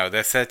city.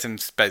 There's certain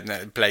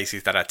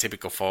places that are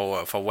typical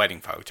for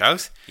wedding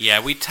photos.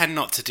 Yeah, we tend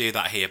not to do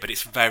that here, but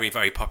it's very,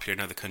 very popular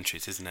in other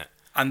countries, isn't it?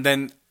 And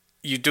then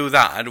you do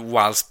that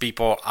whilst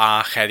people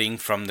are heading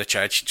from the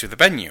church to the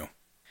venue.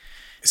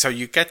 So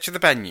you get to the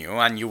venue,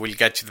 and you will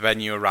get to the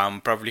venue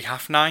around probably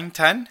 9:30,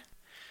 10.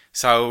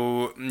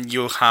 So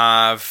you'll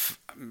have,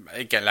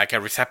 again, like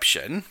a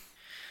reception.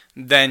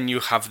 Then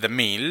you have the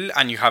meal,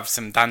 and you have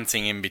some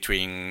dancing in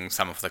between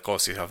some of the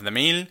courses of the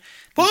meal.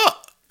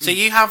 What? So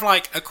you have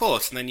like a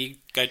course, and then you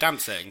go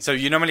dancing? So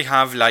you normally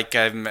have like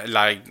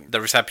the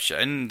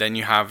reception, then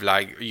you have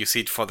you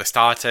sit for the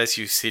starters,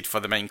 you sit for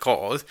the main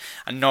course,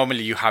 and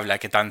normally you have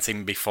like a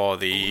dancing before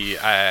the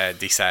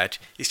dessert.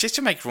 It's just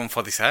to make room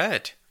for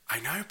dessert. I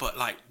know, but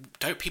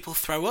don't people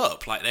throw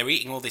up? They're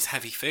eating all this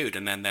heavy food,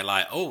 and then they're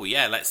like, "Oh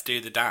yeah, let's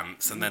do the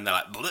dance," and then they're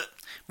like, "Bleh."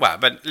 Well,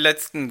 but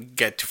let's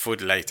get to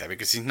food later,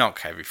 because it's not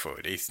heavy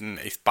food. It's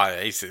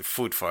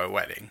food for a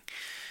wedding.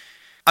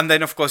 And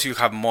then, of course, you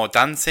have more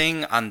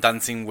dancing, and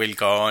dancing will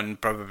go on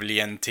probably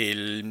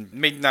until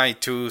midnight,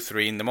 2,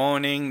 3 in the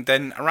morning.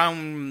 Then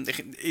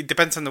it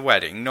depends on the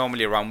wedding.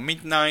 Normally around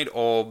midnight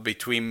or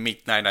between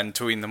midnight and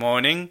 2 in the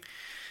morning,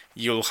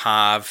 you'll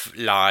have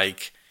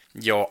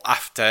your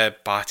after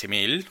party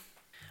meal,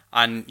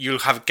 and you'll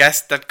have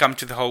guests that come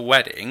to the whole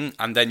wedding,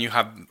 and then you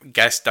have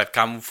guests that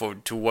come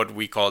to what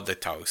we call the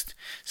toast.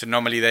 So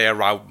normally they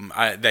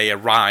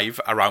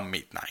arrive around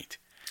midnight.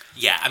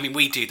 Yeah, I mean,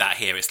 we do that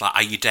here. It's like,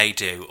 are you day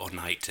do or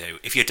night do?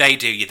 If you're day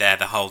do, you're there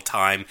the whole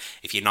time.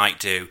 If you're night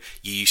do,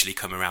 you usually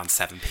come around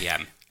 7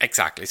 p.m.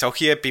 Exactly. So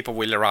here people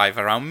will arrive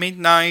around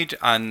midnight,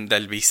 and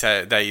they'll be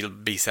served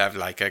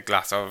like a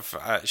glass of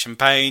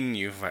champagne.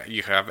 You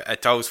have a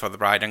toast for the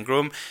bride and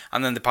groom,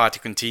 and then the party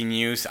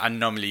continues. And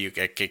normally you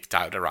get kicked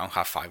out around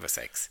 5:30 or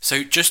 6.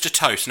 So just a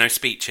toast, no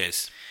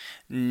speeches.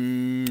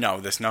 No,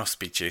 there's no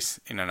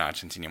speeches in an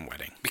Argentinian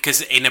wedding.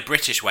 Because in a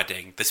British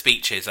wedding, the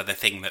speeches are the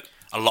thing that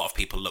a lot of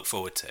people look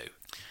forward to.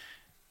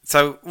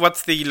 So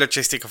what's the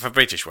logistic of a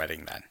British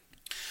wedding then?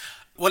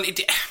 Well,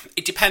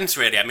 it depends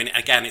really. I mean,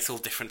 again, it's all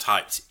different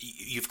types.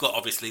 You've got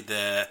obviously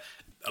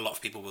a lot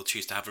of people will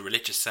choose to have a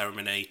religious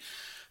ceremony,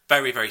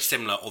 very, very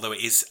similar. Although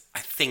it is, I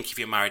think, if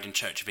you're married in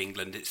Church of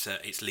England,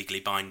 it's legally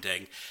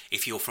binding.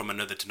 If you're from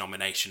another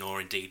denomination or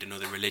indeed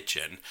another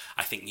religion,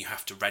 I think you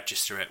have to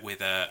register it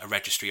with a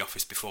registry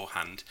office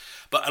beforehand.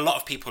 But a lot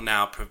of people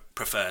now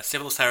prefer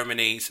civil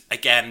ceremonies.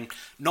 Again,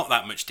 not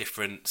that much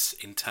difference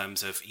in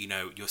terms of,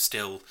 you're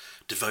still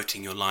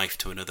devoting your life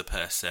to another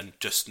person,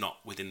 just not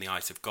within the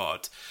eyes of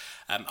God.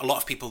 A lot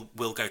of people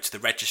will go to the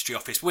registry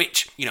office,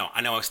 which,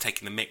 I know I was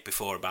taking the mick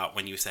before about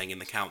when you were saying in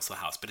the council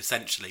house, but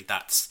essentially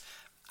that's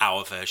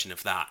our version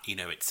of that.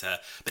 It's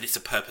a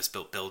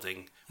purpose-built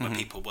building where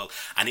people will,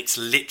 and it's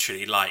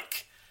literally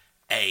like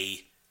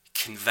a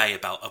conveyor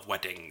belt of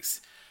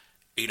weddings.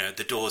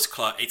 The doors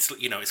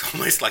it's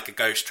almost like a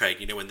ghost train,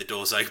 when the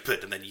doors open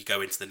and then you go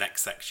into the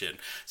next section.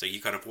 So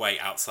you kind of wait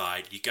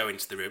outside, you go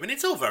into the room, and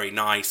it's all very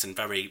nice and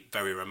very,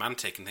 very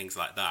romantic and things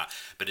like that.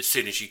 But as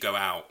soon as you go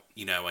out,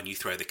 and you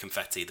throw the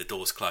confetti, the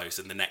doors close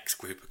and the next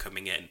group are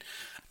coming in,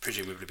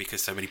 presumably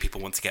because so many people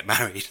want to get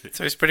married.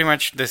 So it's pretty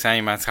much the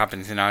same as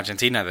happens in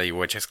Argentina that you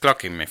were just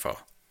clocking me for.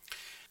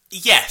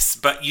 Yes,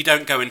 but you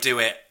don't go and do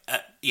it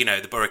at,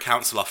 the borough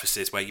council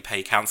offices where you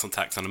pay council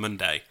tax on a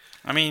Monday.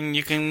 I mean,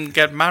 you can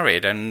get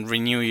married and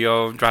renew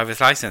your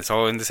driver's license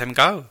all in the same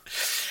go.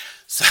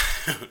 So,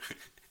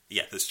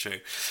 yeah, that's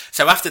true.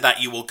 So after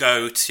that, you will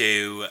go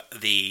to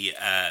the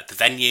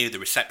venue, the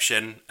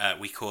reception,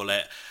 we call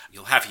it.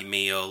 You'll have your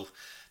meal.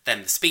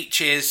 Then the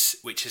speeches,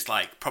 which is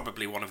like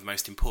probably one of the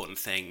most important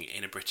thing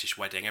in a British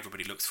wedding.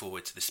 Everybody looks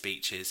forward to the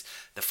speeches.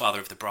 The father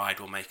of the bride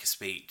will make a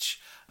speech,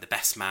 the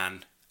best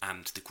man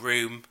and the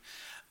groom.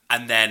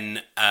 And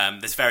then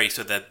there's various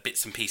other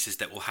bits and pieces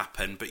that will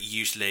happen, but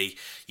usually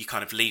you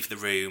kind of leave the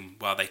room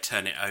while they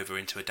turn it over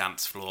into a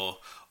dance floor,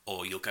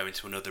 or you'll go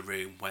into another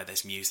room where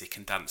there's music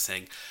and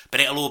dancing.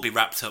 But it'll all be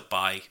wrapped up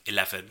by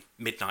 11,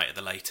 midnight at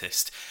the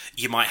latest.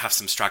 You might have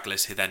some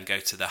stragglers who then go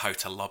to the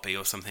hotel lobby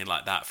or something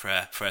like that for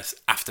a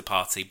after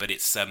party. But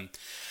it's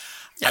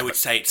I would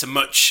say it's a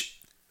much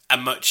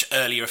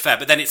earlier affair.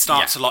 But then it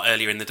starts a lot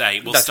earlier in the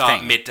day. We'll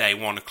start midday,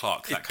 1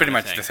 o'clock. It's pretty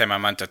much the same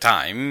amount of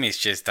time. It's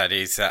just that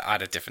it's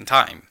at a different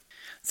time.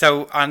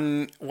 So,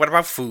 what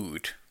about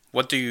food?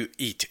 What do you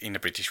eat in a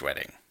British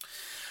wedding?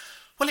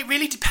 Well, it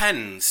really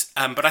depends,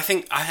 but I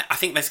think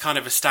there's kind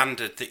of a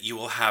standard that you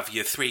will have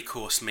your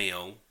 3-course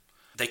meal.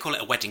 They call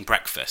it a wedding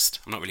breakfast.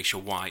 I'm not really sure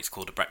why it's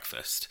called a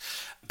breakfast,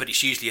 but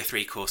it's usually a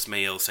 3-course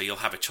meal, so you'll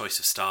have a choice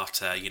of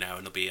starter, and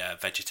there'll be a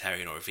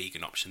vegetarian or a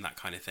vegan option, that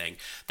kind of thing.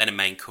 Then a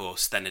main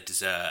course, then a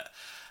dessert.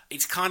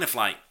 It's kind of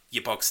like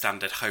your bog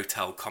standard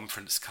hotel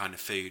conference kind of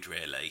food,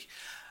 really.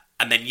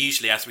 And then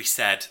usually, as we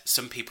said,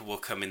 some people will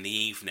come in the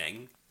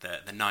evening,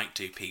 the night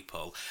do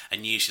people,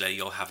 and usually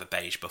you'll have a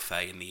beige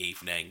buffet in the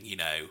evening,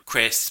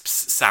 crisps,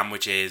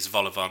 sandwiches,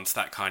 vol au vents,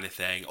 that kind of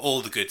thing,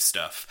 all the good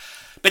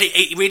stuff. But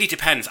it really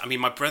depends. I mean,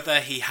 my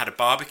brother, he had a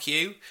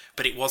barbecue,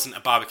 but it wasn't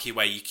a barbecue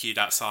where you queued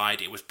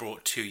outside. It was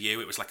brought to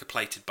you. It was like a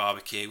plated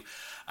barbecue.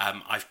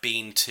 I've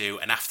been to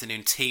an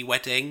afternoon tea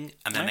wedding,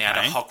 and then they had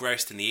a hog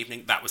roast in the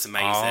evening. That was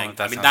amazing.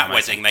 That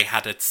wedding, they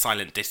had a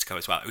silent disco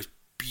as well. It was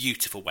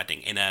beautiful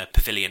wedding in a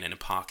pavilion in a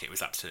park. It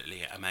was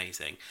absolutely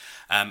amazing.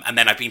 And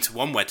then I've been to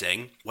one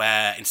wedding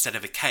where instead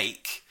of a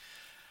cake,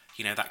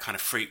 that kind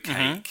of fruit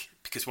cake,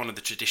 because one of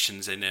the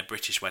traditions in a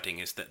British wedding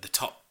is that the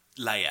top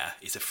layer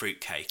is a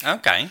fruit cake.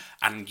 Okay.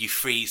 And you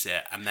freeze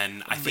it, and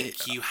then I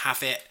think you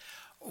have it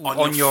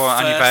on your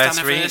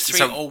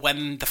anniversary or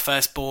when the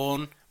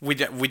firstborn. We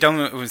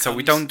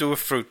don't do a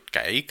fruit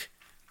cake,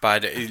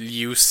 but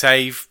you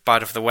save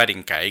part of the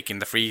wedding cake in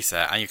the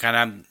freezer, and you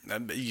kind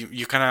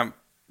of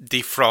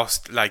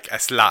defrost like a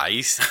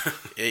slice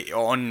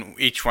on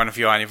each one of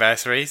your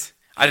anniversaries.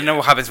 I don't know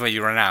what happens when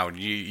you run out.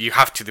 You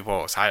have to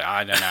divorce.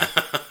 I don't know.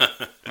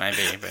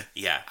 Maybe. But.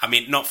 Yeah, I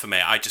mean, not for me.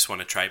 I just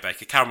want a tray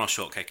bake. A caramel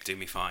shortcake would do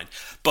me fine.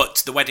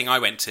 But the wedding I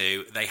went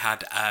to, they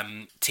had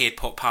tiered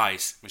pork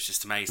pies, which is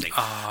just amazing.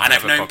 Oh, and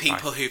I've known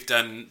people who've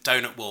done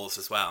donut walls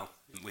as well,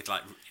 with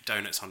like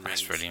donuts on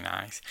rings. That's really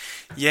nice.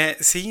 Yeah,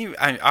 see,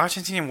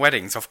 Argentinian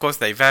weddings, of course,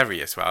 they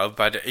vary as well.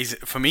 But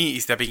for me,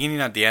 it's the beginning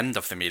and the end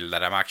of the meal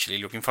that I'm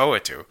actually looking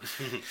forward to.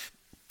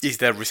 Is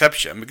the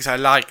reception, because I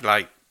like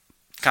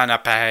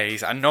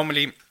canapes, and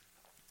normally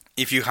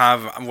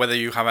whether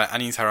you have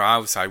an inside or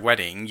outside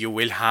wedding, you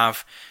will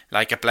have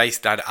like a place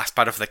that as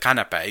part of the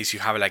canapes you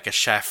have like a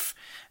chef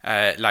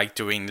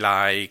doing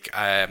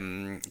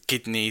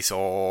kidneys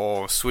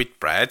or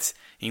sweetbreads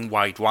in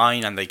white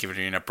wine, and they give it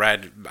in a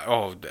bread.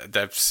 Oh,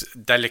 that's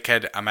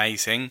delicate,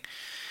 amazing.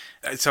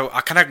 So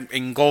I kind of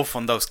engulf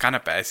on those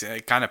canapes,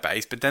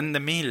 but then the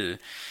meal,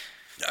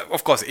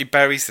 of course, it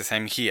varies the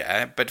same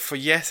here, but for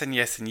years and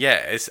years and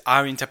years,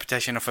 our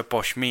interpretation of a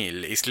posh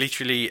meal is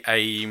literally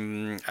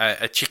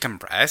a chicken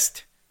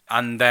breast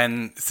and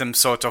then some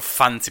sort of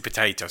fancy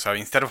potato. So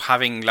instead of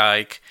having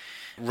like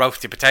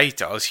roasted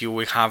potatoes, you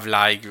will have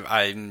like,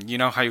 you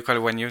know how you call it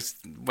when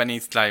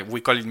it's like,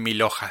 we call it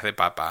mil hojas de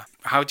papa.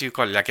 How do you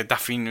call it? Like a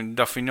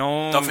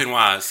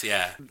Dauphinoise,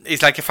 yeah.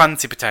 It's like a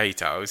fancy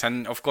potatoes,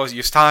 and of course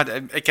you start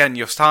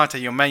at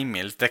your main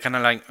meals. They're kind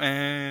of like,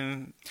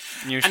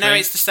 usually. I know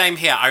it's the same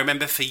here. I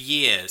remember for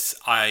years,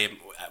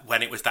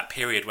 when it was that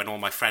period when all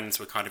my friends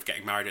were kind of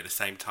getting married at the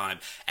same time,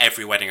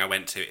 every wedding I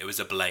went to, it was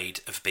a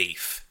blade of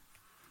beef.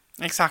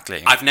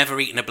 Exactly. I've never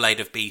eaten a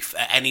blade of beef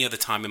at any other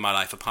time in my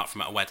life apart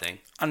from at a wedding.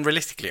 And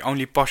realistically,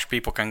 only posh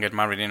people can get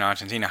married in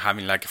Argentina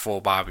having like a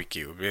full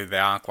barbecue. They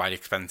are quite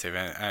expensive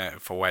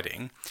for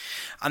wedding.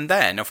 And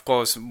then, of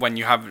course, when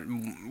you have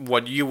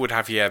what you would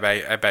have here,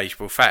 a beige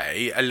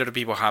buffet, a lot of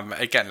people have,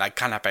 again, like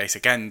canapes,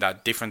 again,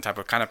 that different type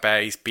of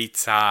canapes,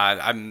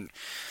 pizza,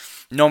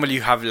 normally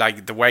you have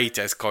like the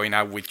waiters going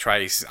out with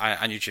trays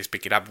and you just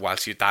pick it up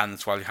whilst you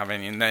dance while you're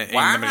having in the middle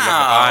of a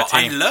party.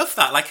 I love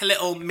that, like a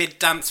little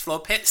mid-dance floor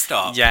pit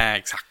stop. Yeah,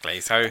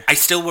 exactly. So I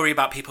still worry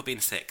about people being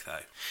sick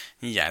though.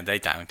 Yeah, they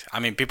don't. I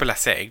mean, people are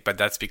sick, but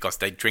that's because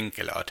they drink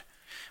a lot.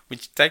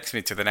 Which takes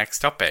me to the next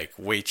topic,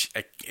 which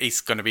is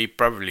going to be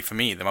probably for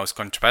me the most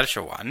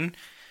controversial one.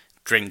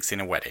 Drinks in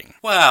a wedding.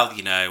 Well,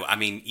 I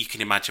mean, you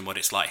can imagine what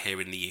it's like here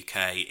in the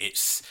UK.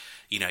 It's,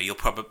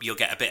 you'll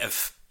get a bit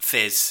of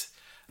fizz,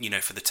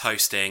 for the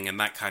toasting and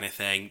that kind of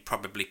thing.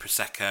 Probably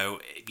Prosecco,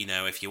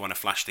 if you want to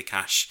flash the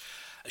cash.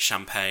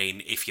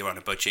 Champagne, if you're on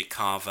a budget,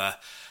 Cava.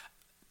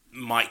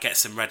 Might get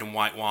some red and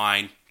white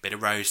wine, bit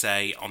of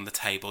rosé on the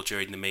table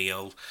during the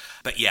meal.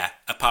 But yeah,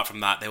 apart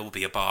from that, there will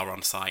be a bar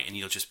on site and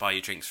you'll just buy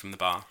your drinks from the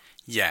bar.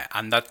 Yeah,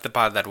 and that's the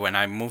part that when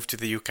I moved to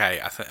the UK,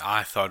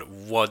 I thought,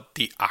 what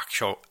the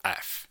actual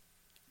F?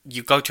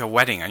 You go to a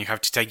wedding and you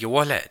have to take your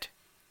wallet.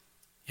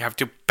 You have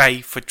to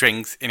pay for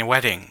drinks in a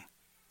wedding.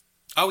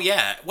 Oh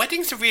yeah,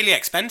 weddings are really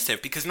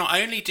expensive because not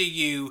only do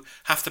you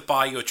have to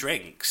buy your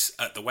drinks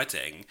at the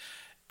wedding,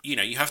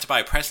 you have to buy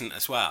a present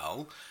as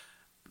well.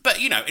 But,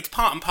 it's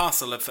part and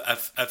parcel of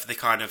the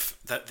kind of,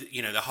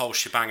 the whole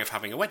shebang of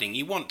having a wedding.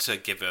 You want to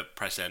give a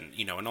present,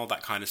 and all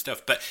that kind of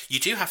stuff. But you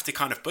do have to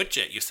kind of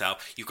budget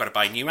yourself. You've got to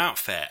buy a new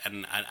outfit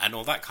and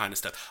all that kind of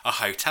stuff. A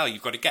hotel,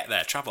 you've got to get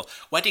there, travel.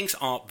 Weddings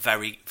are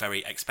very,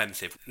 very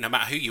expensive, no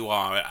matter who you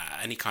are,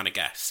 any kind of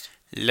guest.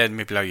 Let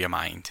me blow your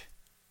mind.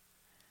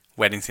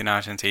 Weddings in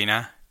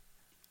Argentina,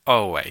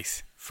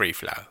 always free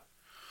flow.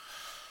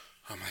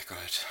 Oh my God.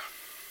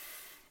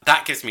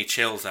 That gives me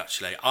chills,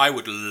 actually. I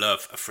would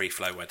love a free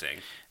flow wedding.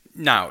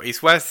 Now,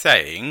 it's worth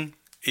saying,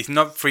 it's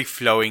not free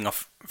flow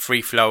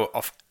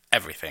of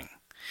everything.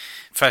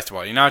 First of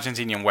all, in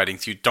Argentinian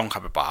weddings, you don't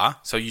have a bar,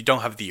 so you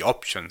don't have the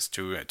options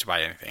to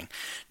buy anything.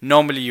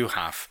 Normally, you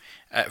have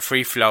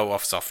free flow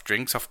of soft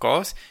drinks, of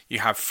course. You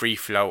have free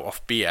flow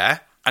of beer.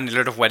 And a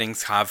lot of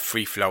weddings have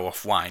free flow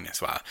of wine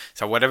as well.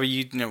 So what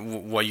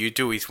you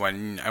do is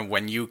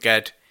when you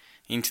get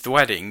into the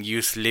wedding,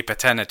 you slip a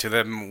tenner to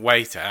the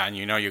waiter, and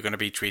you're going to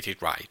be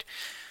treated right.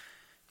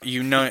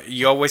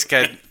 You always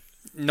get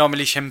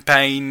normally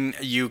champagne.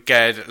 You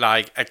get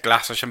like a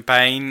glass of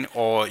champagne,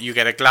 or you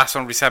get a glass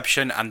on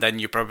reception, and then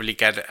you probably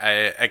get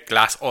a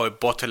glass or a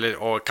bottle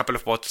or a couple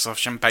of bottles of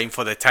champagne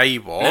for the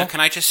table. No,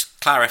 can I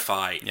just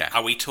clarify? Yeah.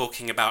 Are we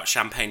talking about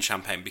champagne?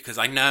 Because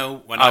I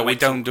know when we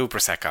don't do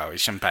Prosecco,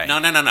 it's champagne.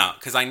 No.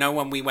 Because I know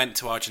when we went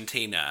to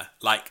Argentina,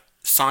 like,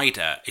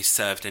 cider is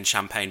served in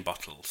champagne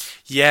bottles.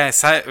 Yeah,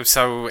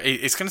 so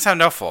it's going to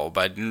sound awful,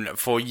 but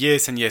for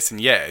years and years and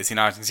years in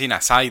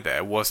Argentina,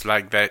 cider was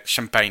like the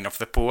champagne of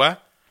the poor.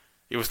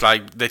 It was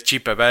like the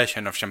cheaper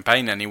version of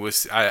champagne, and it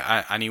was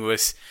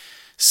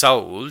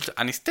sold,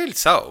 and it's still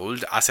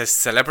sold as a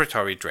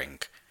celebratory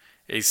drink.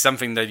 It's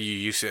something that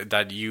you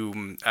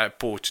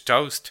pour to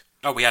toast.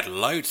 Oh, we had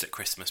loads at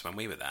Christmas when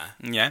we were there.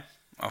 Yeah.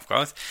 Of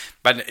course,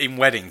 but in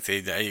weddings,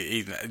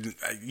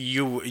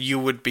 you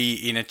would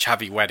be in a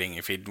chubby wedding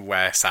if it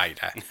were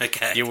cider.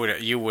 Okay,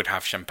 you would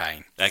have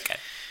champagne. Okay,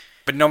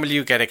 but normally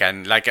you get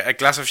again like a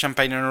glass of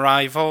champagne on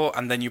arrival,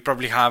 and then you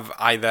probably have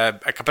either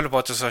a couple of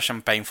bottles of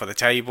champagne for the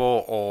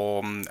table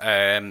or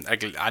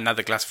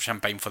another glass of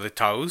champagne for the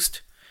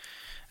toast.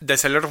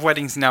 There's a lot of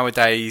weddings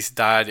nowadays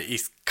that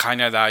is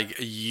kind of like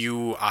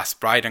you as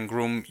bride and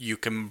groom, you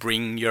can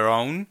bring your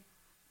own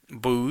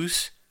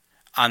booze.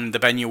 And the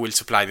venue will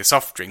supply the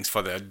soft drinks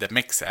for the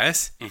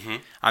mixers,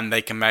 and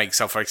they can make.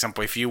 So, for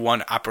example, if you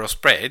want Aperol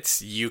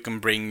spritz, you can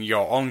bring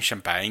your own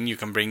champagne, you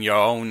can bring your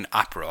own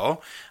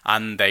Aperol,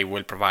 and they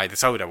will provide the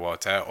soda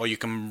water. Or you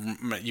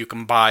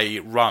can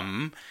buy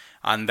rum,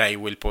 and they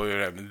will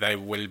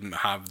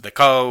have the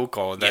Coke,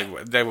 or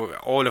they will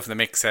all of the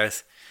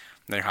mixers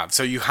they have.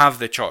 So you have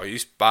the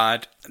choice,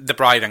 but the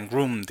bride and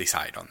groom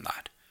decide on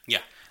that.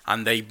 Yeah,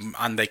 and they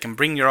can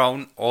bring your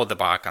own, or the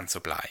bar can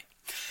supply.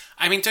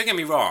 I mean, don't get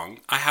me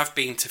wrong, I have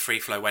been to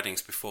free-flow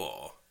weddings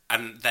before,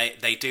 and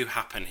they do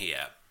happen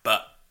here,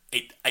 but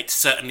it's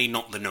certainly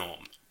not the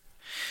norm.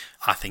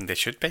 I think they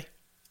should be.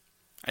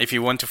 If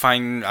you want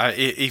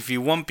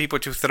people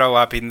to throw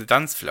up in the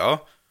dance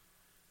floor,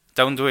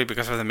 don't do it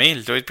because of the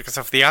meal, do it because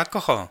of the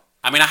alcohol.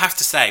 I mean, I have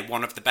to say,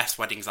 one of the best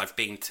weddings I've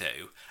been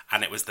to,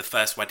 and it was the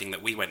first wedding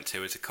that we went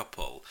to as a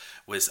couple,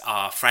 was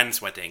our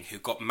friend's wedding, who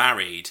got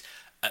married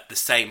at the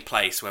same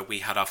place where we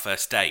had our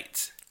first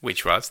date.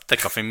 Which was the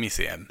Coffin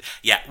Museum.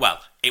 Yeah,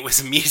 well, it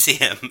was a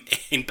museum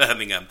in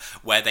Birmingham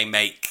where they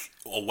made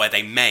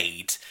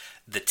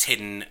the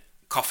tin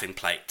coffin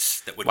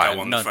plates that would go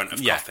on the front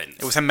of coffins.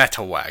 It was a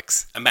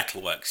metalworks. A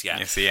metalworks, yeah.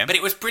 Museum. But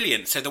it was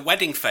brilliant. So the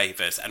wedding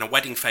favours, and a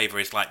wedding favour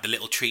is like the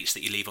little treats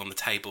that you leave on the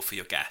table for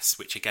your guests,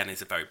 which again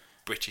is a very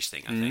British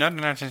thing, I think. Not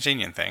an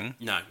Argentinian thing.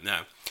 No.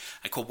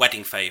 They're called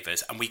wedding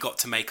favours, and we got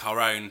to make our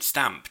own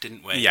stamp,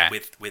 didn't we? Yeah.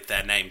 With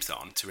their names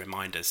on to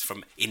remind us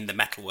from in the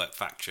metalwork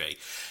factory.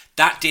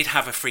 That did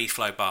have a free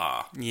flow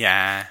bar.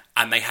 Yeah.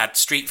 And they had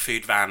street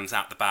food vans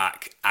out the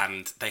back,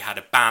 and they had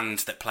a band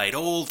that played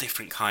all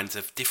different kinds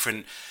of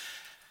different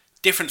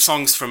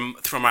songs from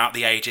throughout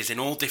the ages in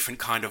all different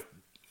kind of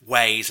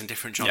ways and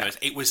different genres.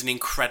 Yeah. It was an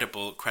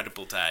incredible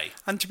day.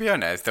 And to be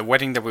honest, the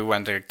wedding that we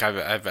went to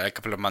a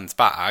couple of months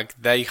back,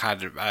 they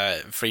had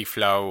free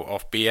flow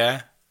of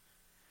beer.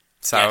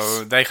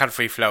 So they had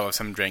free flow of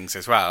some drinks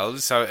as well.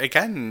 So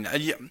again,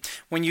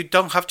 when you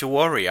don't have to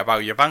worry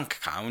about your bank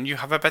account, you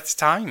have a better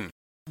time.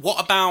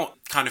 What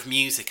about kind of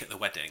music at the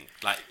wedding?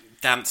 Like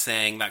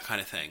dancing, that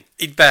kind of thing?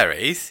 It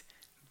varies,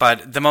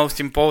 but the most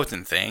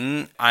important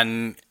thing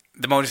and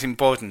the most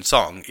important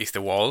song is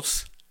the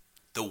waltz.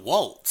 The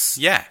waltz?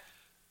 Yeah.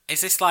 Is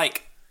this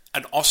like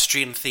an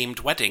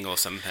Austrian-themed wedding or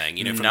something,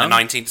 from the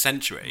 19th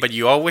century? But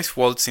you always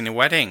waltz in a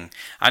wedding.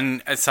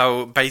 And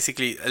so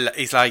basically,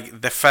 it's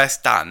like the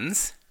first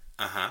dance,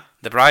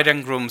 the bride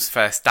and groom's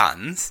first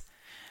dance,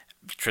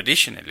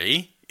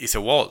 traditionally, is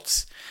a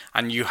waltz.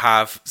 And you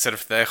have sort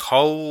of the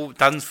whole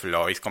dance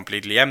floor is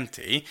completely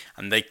empty,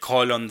 and they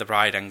call on the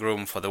bride and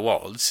groom for the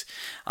waltz,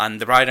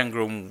 and the bride and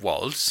groom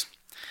waltz,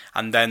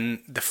 and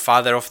then the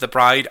father of the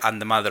bride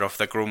and the mother of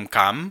the groom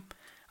come,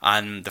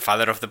 and the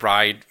father of the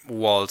bride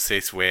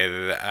waltzes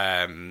with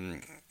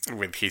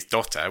his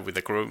daughter, with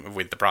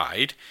the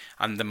bride,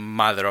 and the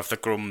mother of the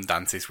groom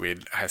dances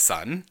with her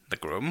son, the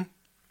groom.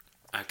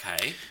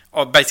 Okay.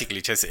 Or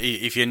basically, just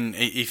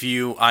if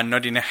you are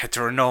not in a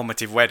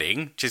heteronormative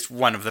wedding, just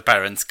one of the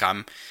parents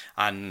come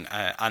and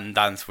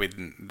dance with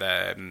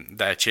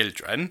their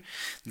children,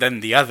 then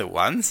the other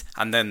ones,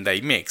 and then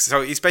they mix. So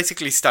it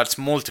basically starts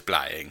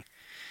multiplying,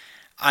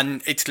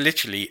 and it's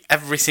literally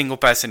every single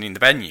person in the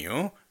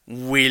venue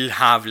will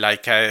have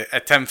like a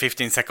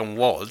 10-15 second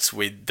waltz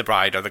with the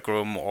bride or the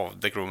groom or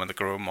the groom and the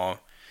groom or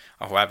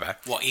whoever.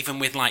 What, even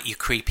with like your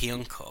creepy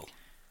uncle?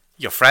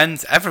 Your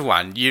friends,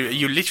 everyone.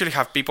 You literally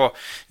have people.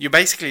 You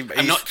basically.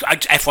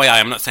 FYI,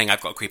 I'm not saying I've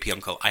got a creepy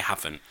uncle. I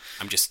haven't.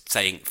 I'm just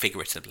saying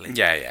figuratively.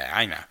 Yeah,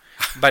 I know.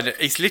 But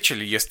it's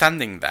literally you're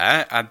standing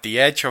there at the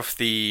edge of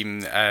the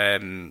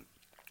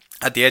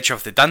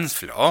dance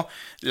floor,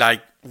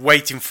 like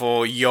waiting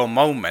for your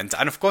moment.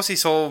 And of course,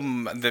 it's all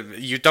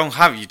you don't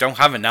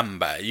have a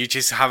number. You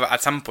just have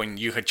at some point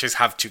you just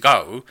have to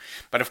go.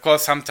 But of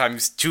course,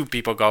 sometimes two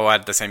people go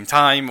at the same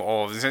time,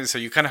 or so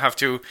you kind of have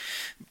to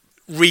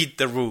read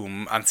the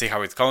room and see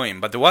how it's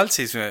going. But the waltz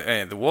is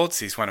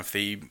one of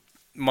the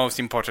most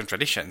important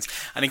traditions.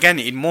 And again,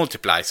 it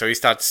multiplies. So it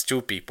starts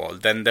 2 people,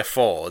 then they're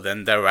 4,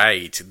 then they're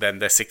 8, then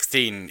they're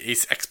 16.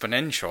 It's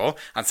exponential,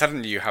 and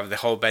suddenly you have the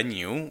whole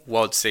venue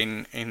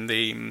waltzing in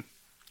the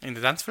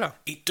dance floor.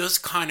 It does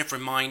kind of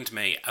remind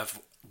me of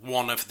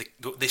one of the...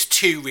 There's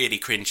 2 really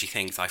cringy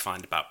things I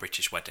find about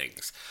British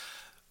weddings.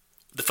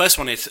 The first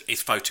one is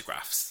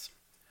photographs.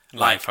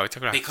 Like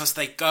photographs. Because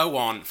they go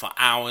on for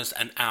hours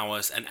and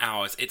hours and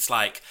hours. It's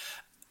like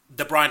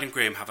the bride and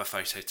groom have a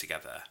photo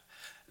together.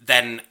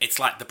 Then it's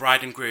like the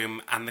bride and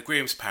groom and the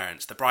groom's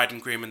parents, the bride and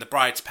groom and the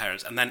bride's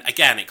parents. And then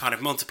again, it kind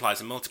of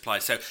multiplies and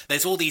multiplies. So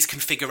there's all these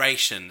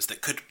configurations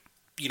that could,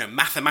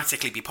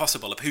 mathematically be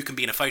possible of who can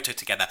be in a photo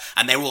together.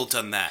 And they're all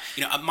done there.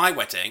 At my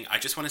wedding, I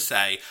just want to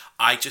say,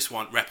 I just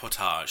want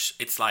reportage.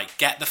 It's like,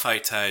 get the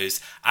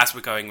photos as we're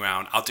going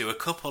around. I'll do a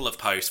couple of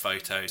post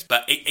photos.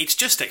 But it's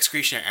just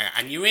excruciating.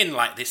 And you're in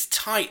like this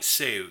tight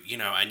suit,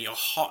 and you're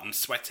hot and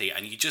sweaty.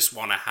 And you just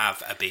want to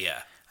have a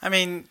beer. I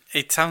mean,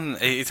 it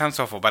sounds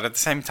awful, but at the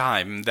same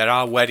time, there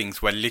are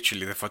weddings where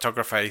literally the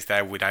photographer is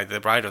there with either the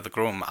bride or the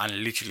groom,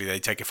 and literally they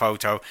take a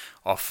photo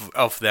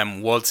of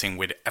them waltzing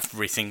with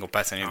every single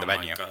person in the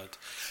venue. Oh my God.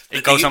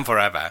 It goes on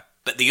forever.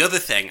 But the other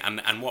thing,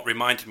 and what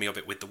reminded me of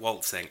it with the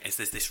waltzing, is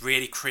there's this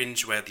really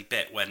cringe-worthy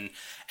bit when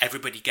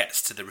everybody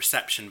gets to the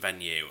reception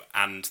venue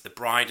and the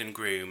bride and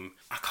groom...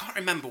 I can't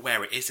remember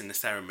where it is in the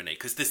ceremony,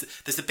 because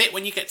there's a bit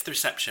when you get to the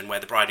reception where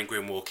the bride and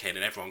groom walk in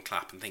and everyone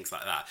clap and things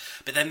like that.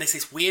 But then there's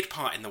this weird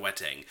part in the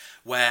wedding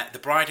where the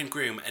bride and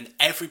groom and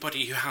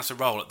everybody who has a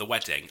role at the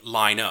wedding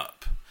line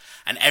up.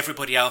 And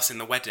everybody else in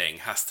the wedding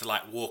has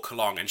to walk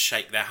along and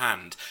shake their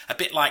hand. A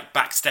bit like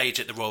backstage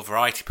at the Royal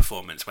Variety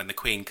performance when the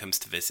Queen comes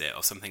to visit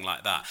or something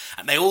like that.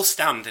 And they all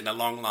stand in a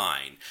long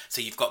line. So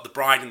you've got the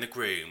bride and the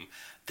groom,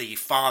 the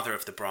father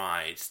of the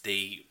bride,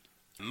 the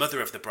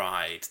mother of the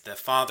bride, the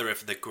father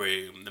of the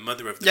groom, the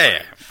mother of the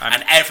groom.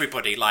 And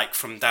everybody,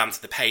 from down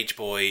to the page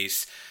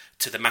boys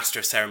to the master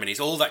of ceremonies,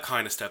 all that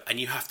kind of stuff, and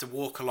you have to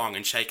walk along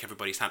and shake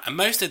everybody's hand. And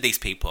most of these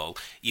people,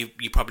 you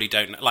probably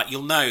don't, like,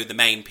 you'll know the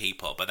main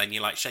people, but then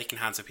you're like shaking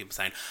hands with people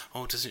saying,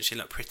 oh, doesn't she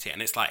look pretty?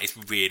 And it's like, it's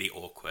really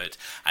awkward.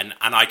 And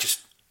I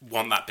just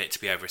want that bit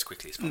to be over as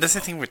quickly as possible. That's the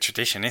thing with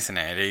tradition, isn't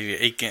it?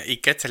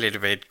 It gets a little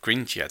bit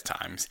cringy at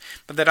times.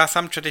 But there are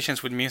some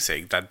traditions with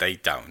music that they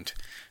don't.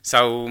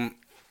 So,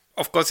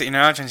 of course, in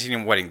an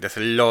Argentinian wedding, there's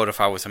a lot of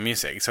hours of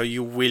music. So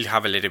you will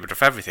have a little bit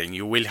of everything.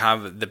 You will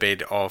have the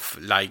bit of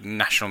like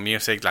national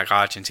music, like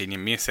Argentinian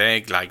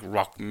music, like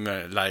rock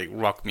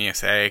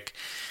music.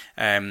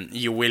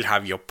 You will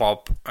have your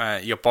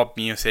pop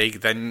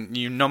music. Then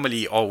you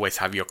normally always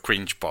have your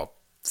cringe pop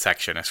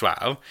section as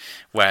well,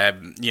 where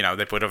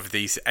they put up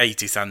these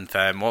 80s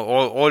anthem,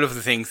 all of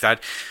the things that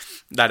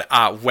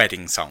are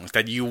wedding songs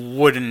that you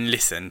wouldn't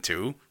listen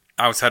to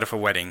outside of a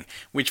wedding.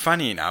 Which,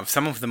 funny enough,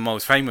 some of the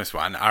most famous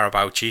ones are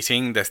about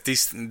cheating. There's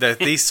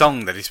this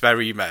song that is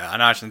very from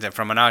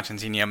an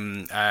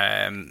Argentinian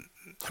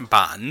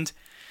band,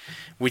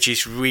 which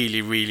is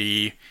really,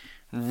 really,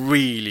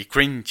 really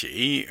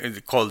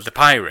cringy, called The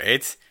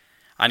Pirates.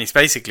 And it's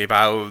basically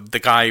about the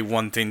guy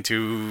wanting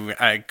to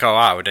go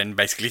out and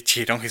basically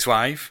cheat on his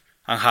wife.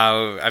 And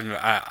how,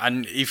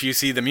 and if you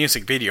see the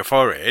music video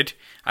for it,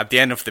 at the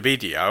end of the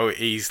video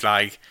is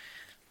like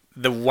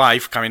the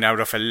wife coming out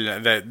of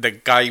the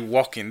guy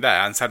walking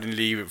there, and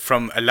suddenly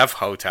from a love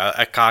hotel,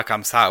 a car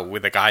comes out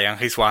with a guy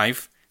and his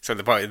wife. So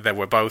they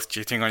were both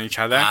cheating on each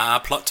other.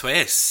 Plot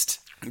twist.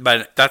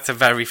 But that's a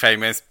very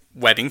famous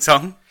wedding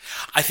song.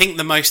 I think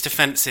the most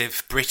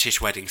offensive British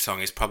wedding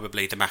song is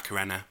probably the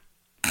Macarena.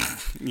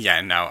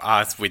 Yeah, no,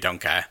 us, we don't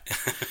care.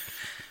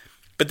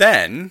 But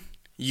then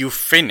you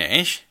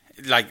finish,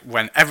 like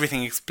when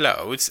everything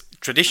explodes,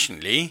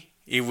 traditionally,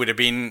 it would have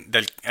been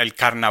El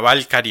Carnaval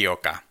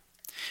Carioca.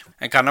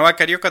 And Carnaval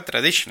Carioca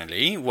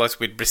traditionally was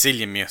with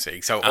Brazilian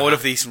music. So all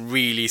of these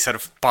really sort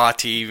of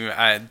party,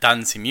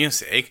 dancing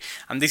music.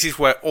 And this is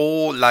where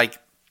all like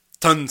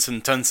tons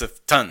and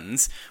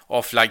tons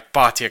of like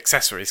party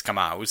accessories come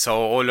out. So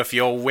all of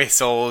your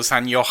whistles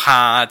and your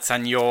hats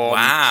and your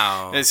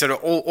sort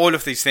of all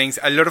of these things.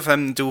 A lot of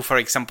them do, for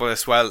example,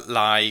 as well,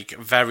 like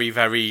very,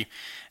 very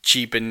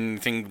cheap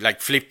and thing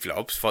like flip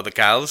flops for the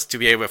girls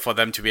for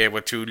them to be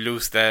able to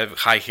lose their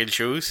high heel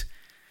shoes.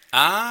 Okay.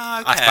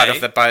 As part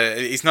of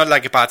it's not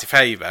like a party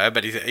favor,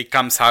 but it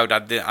comes out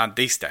at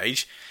this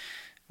stage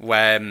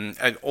where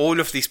all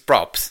of these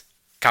props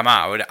come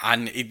out,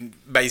 and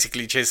it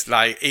basically just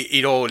like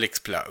it all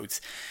explodes.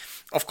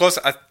 Of course,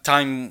 as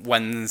time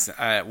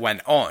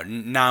went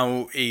on,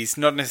 now is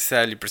not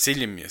necessarily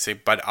Brazilian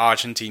music, but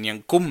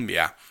Argentinian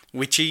cumbia,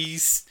 which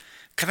is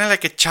kind of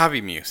like a chubby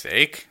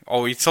music,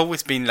 or it's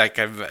always been like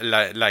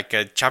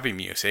a chubby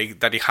music,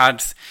 that it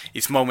had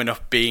its moment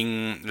of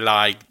being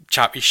like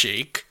chubby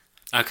chic.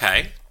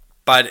 Okay.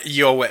 But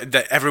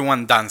that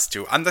everyone dance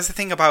to. And that's the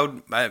thing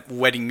about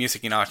wedding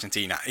music in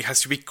Argentina. It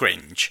has to be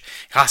cringe.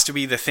 It has to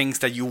be the things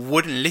that you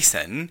wouldn't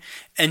listen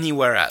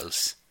anywhere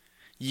else.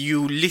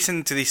 You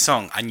listen to this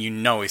song and you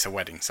know it's a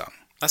wedding song.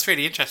 That's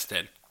really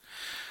interesting.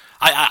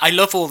 I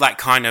love all that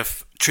kind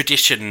of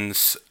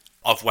traditions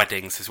of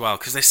weddings as well,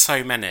 because there's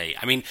so many.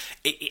 I mean,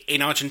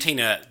 in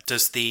Argentina,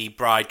 does the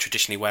bride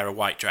traditionally wear a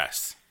white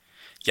dress?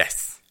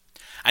 Yes.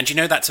 And you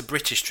know that's a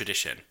British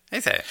tradition.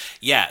 Is it?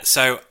 Yeah,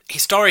 so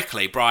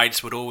historically,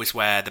 brides would always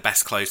wear the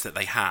best clothes that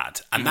they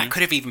had, and that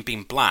could have even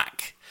been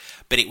black.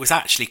 But it was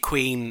actually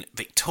Queen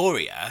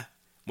Victoria,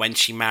 when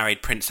she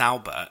married Prince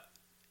Albert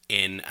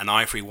in an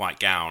ivory white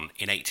gown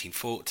in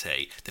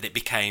 1840, that it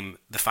became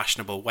the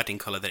fashionable wedding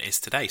colour that it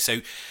is today. So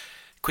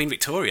Queen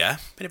Victoria,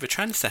 bit of a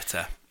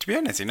trendsetter. To be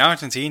honest, in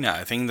Argentina,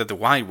 I think that the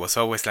white was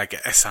always like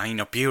a sign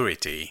of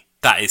purity.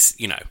 That is,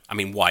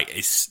 white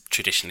is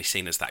traditionally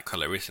seen as that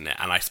colour, isn't it?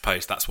 And I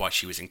suppose that's why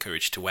she was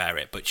encouraged to wear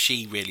it. But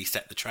she really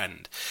set the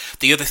trend.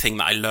 The other thing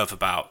that I love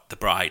about the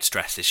bride's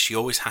dress is she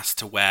always has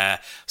to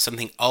wear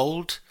something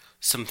old,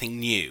 something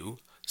new,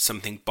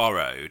 something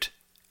borrowed,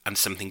 and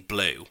something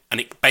blue. And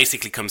it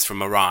basically comes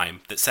from a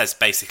rhyme that says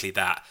basically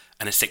that,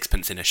 and a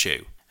sixpence in a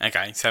shoe.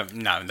 Okay, so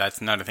no,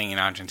 that's not a thing in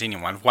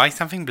Argentinian one. Why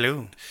something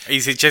blue?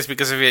 Is it just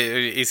because of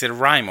it? Is it a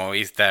rhyme, or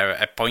is there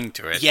a point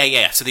to it?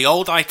 Yeah. So the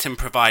old item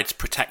provides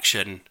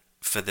protection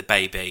for the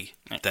baby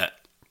that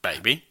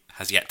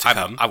has yet to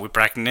come. Are we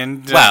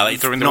pregnant? Well,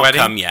 it's during not the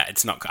wedding? come yet.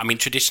 It's not. I mean,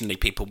 traditionally,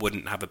 people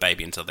wouldn't have a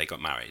baby until they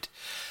got married.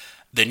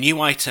 The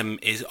new item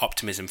is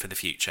optimism for the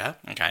future.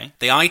 Okay.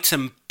 The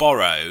item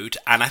borrowed,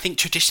 and I think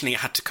traditionally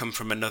it had to come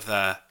from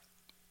another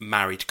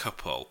married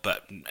couple,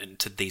 but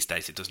to these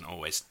days it doesn't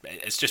always.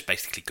 It's just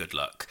basically good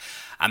luck.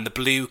 And the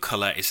blue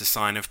colour is a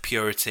sign of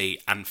purity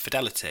and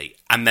fidelity.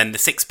 And then the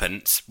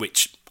sixpence,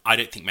 which I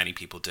don't think many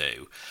people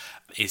do,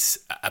 is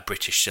a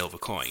British silver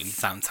coin.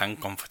 Sounds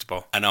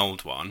uncomfortable. An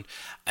old one.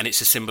 And it's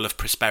a symbol of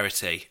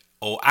prosperity,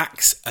 or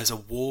acts as a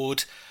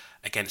ward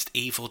against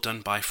evil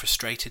done by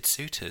frustrated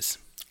suitors.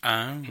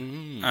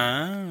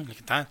 Look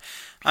at that.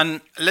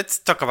 And let's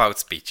talk about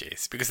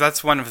speeches, because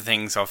that's one of the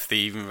things of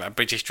the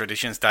British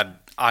traditions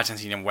that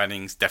Argentinian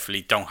weddings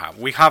definitely don't have.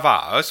 We have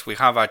ours, we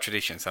have our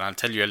traditions, and I'll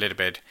tell you a little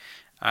bit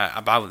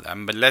about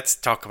them, but let's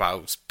talk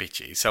about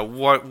speeches. So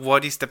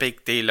what is the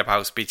big deal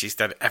about speeches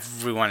that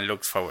everyone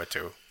looks forward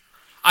to?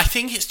 I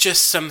think it's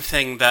just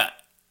something that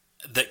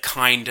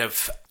kind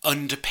of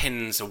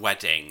underpins a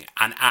wedding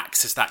and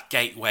acts as that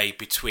gateway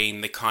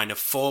between the kind of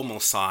formal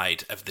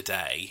side of the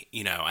day,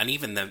 and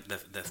even the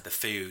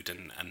food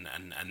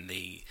and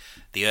the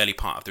early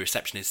part of the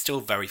reception is still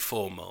very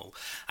formal,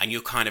 and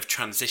you're kind of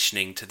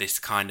transitioning to this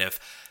kind of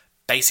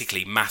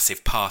basically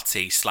massive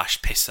party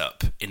 / piss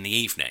up in the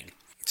evening.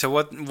 So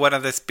what are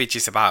the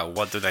speeches about?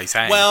 What do they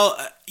say? Well,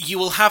 you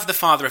will have the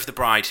father of the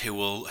bride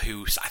who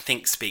I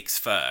think speaks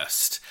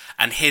first,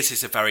 and his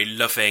is a very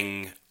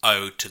loving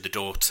ode to the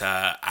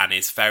daughter and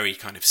is very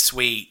kind of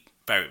sweet,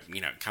 very,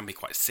 can be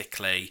quite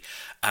sickly.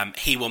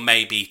 He will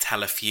maybe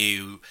tell a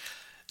few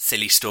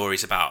silly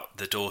stories about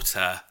the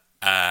daughter,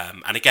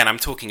 and again, I'm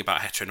talking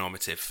about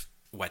heteronormative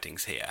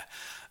weddings here.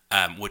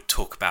 Would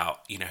talk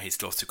about, his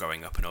daughter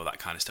growing up and all that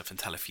kind of stuff and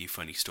tell a few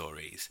funny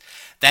stories.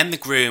 Then the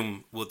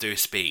groom will do a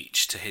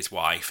speech to his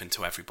wife and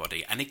to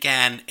everybody. And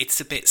again,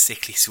 it's a bit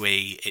sickly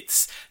sweet.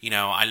 It's,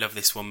 I love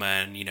this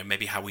woman,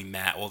 maybe how we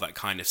met, all that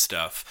kind of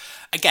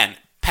stuff. Again,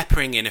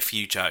 peppering in a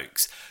few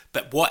jokes.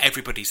 But what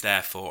everybody's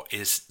there for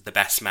is the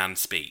best man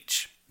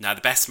speech. Now,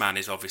 the best man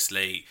is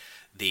obviously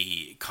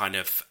the kind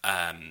of...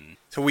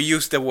 So we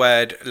use the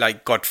word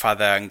like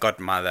godfather and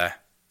godmother.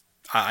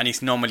 And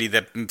it's normally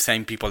the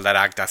same people that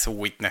act as a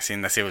witness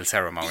in the civil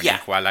ceremony,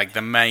 who are like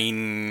the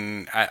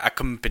main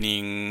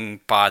accompanying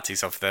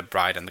parties of the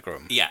bride and the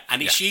groom. Yeah,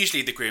 and it's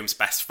usually the groom's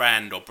best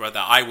friend or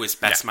brother. I was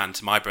best man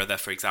to my brother,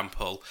 for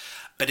example.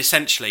 But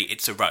essentially,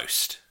 it's a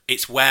roast.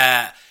 It's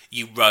where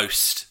you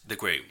roast the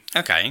groom.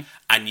 Okay.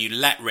 And you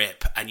let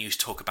rip and you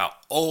talk about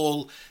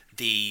all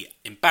the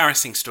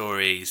embarrassing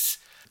stories,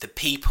 the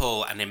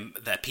people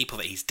the people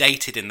that he's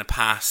dated in the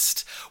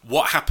past,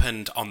 what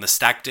happened on the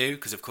stag do,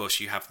 because of course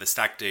you have the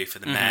stag do for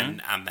the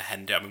men and the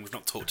hen do. I mean, we've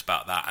not talked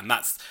about that, and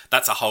that's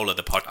a whole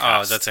other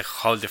podcast. Oh, that's a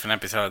whole different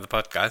episode of the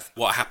podcast.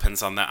 What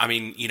happens on that? I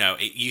mean,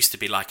 it used to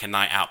be like a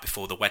night out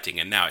before the wedding,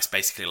 and now it's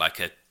basically like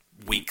a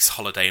week's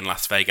holiday in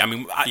Las Vegas. I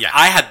mean,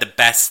 I had the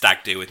best stag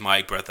do with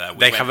my brother.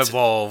 They have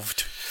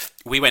evolved.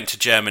 We went to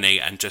Germany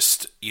and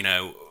just,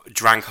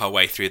 drank our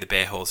way through the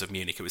beer halls of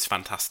Munich. It was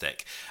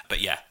fantastic.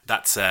 But yeah,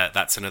 that's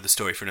another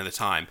story for another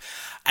time.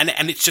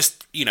 And it's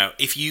just,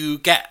 if you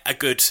get a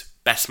good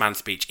best man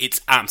speech,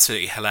 it's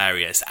absolutely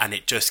hilarious, and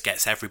it just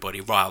gets everybody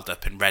riled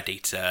up and ready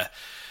to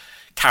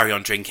carry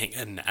on drinking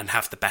and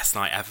have the best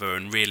night ever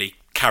and really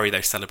carry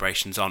those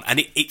celebrations on.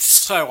 And it's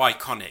so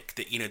iconic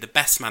that, the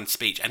best man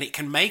speech, and it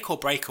can make or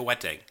break a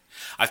wedding.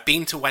 I've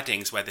been to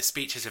weddings where the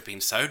speeches have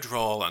been so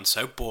droll and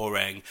so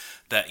boring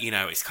that,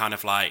 it's kind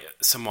of like,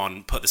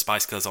 someone put the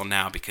Spice Girls on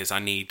now because I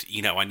need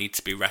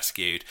to be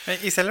rescued.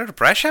 It's a lot of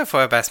pressure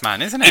for a best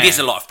man, isn't it? It is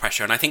a lot of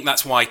pressure, and I think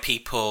that's why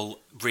people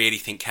really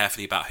think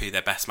carefully about who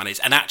their best man is.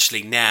 And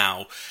actually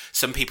now,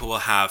 some people will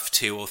have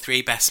 2 or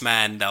 3 best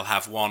men. They'll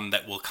have one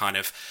that will kind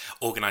of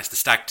organise the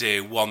stag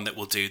do, one that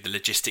will do the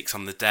logistics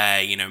on the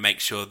day, make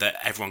sure that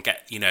everyone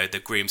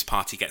the groom's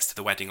party gets to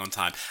the wedding on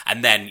time.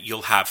 And then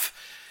you'll have...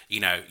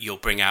 you'll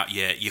bring out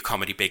your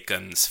comedy big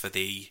guns for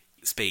the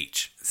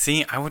speech.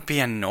 See, I would be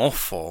an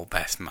awful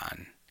best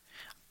man.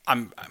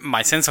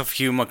 My sense of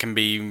humor can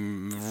be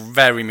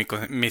very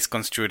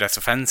misconstrued as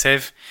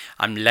offensive.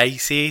 I'm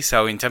lazy,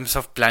 so in terms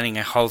of planning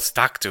a whole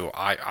stag do,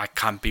 I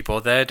can't be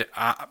bothered.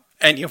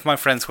 Any of my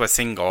friends who are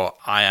single,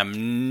 I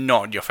am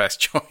not your first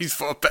choice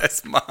for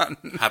best man.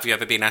 Have you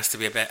ever been asked to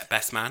be a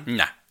best man?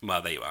 No.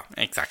 Well, there you are.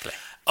 Exactly.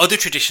 Other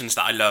traditions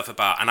that I love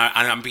about, and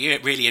I'm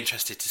really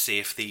interested to see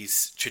if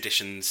these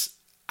traditions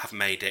have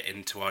made it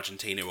into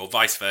Argentina or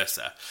vice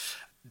versa.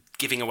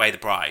 Giving away the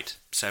bride.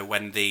 So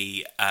when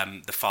the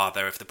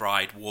father of the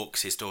bride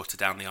walks his daughter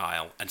down the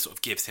aisle and sort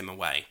of gives him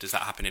away. Does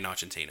that happen in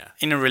Argentina?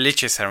 In a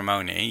religious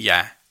ceremony,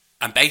 yeah.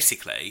 And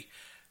basically,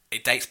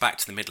 it dates back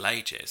to the Middle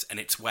Ages, and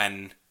it's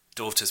when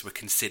daughters were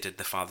considered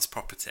the father's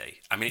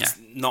property. I mean, it's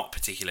not a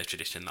particular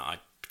tradition that I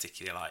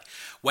particularly like.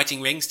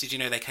 Wedding rings, did you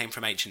know they came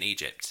from ancient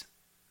Egypt?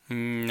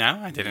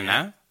 No, I didn't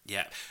know.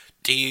 Yeah.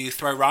 Do you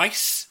throw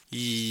rice?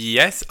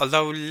 Yes,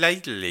 although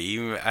lately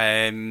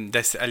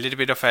there's a little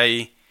bit of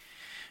a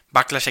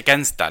backlash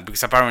against that,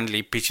 because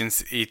apparently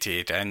pigeons eat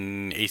it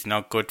and it's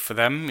not good for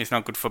them, it's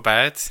not good for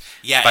birds.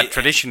 Yeah. But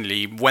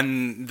traditionally,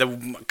 when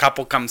the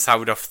couple comes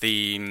out of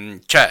the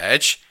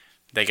church,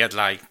 they get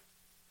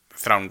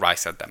thrown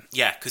rice at them.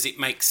 Yeah, because it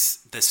makes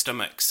the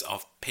stomachs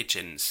of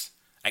pigeons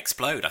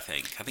explode, I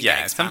think. it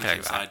expands something like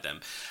inside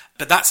them.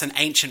 But that's an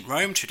ancient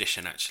Rome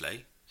tradition,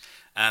 actually.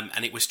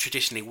 And it was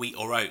traditionally wheat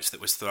or oats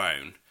that was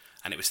thrown,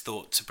 and it was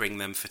thought to bring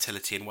them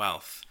fertility and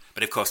wealth.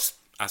 But of course,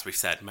 as we've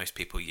said, most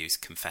people use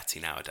confetti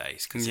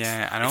nowadays because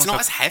it's not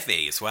as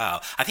heavy as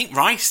well. I think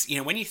rice,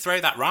 when you throw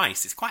that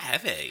rice, it's quite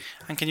heavy.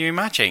 And can you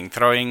imagine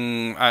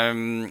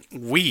throwing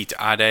wheat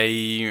at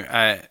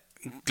a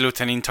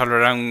gluten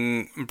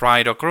intolerant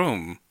bride or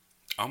groom?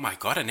 Oh my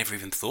God, I never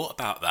even thought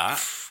about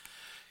that.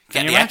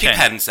 Can Get you the imagine?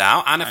 EpiPens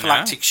out,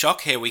 anaphylactic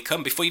shock, here we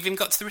come, before you've even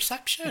got to the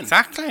reception.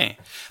 Exactly.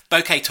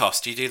 Bouquet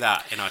toss, do you do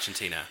that in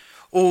Argentina?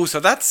 Oh, so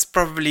that's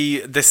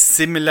probably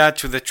similar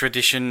to the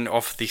tradition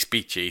of the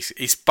speeches.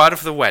 It's part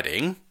of the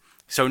wedding.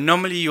 So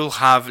normally you'll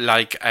have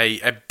like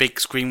a big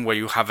screen where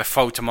you have a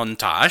photo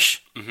montage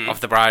of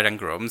the bride and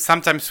groom.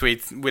 Sometimes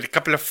with a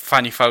couple of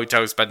funny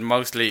photos, but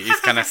mostly it's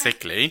kind of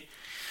sickly.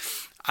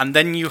 And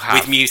then you have...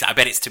 With music. I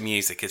bet it's to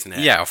music, isn't it?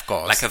 Yeah, of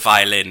course. Like a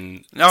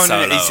violin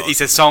solo. No,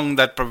 it's a song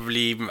that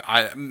probably...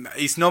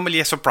 it's normally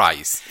a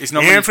surprise. It's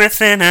normally...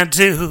 Everything I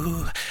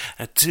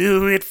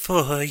do it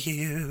for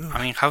you.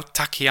 I mean, how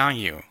tacky are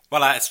you?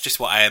 Well, that's just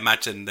what I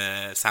imagine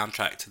the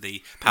soundtrack to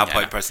the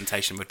PowerPoint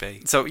presentation would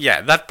be. So,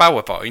 yeah, that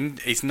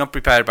PowerPoint is not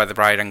prepared by the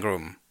bride and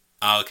groom.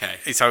 Oh, okay.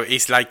 So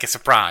it's like a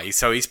surprise.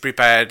 So it's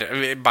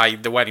prepared by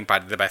the wedding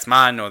party, the best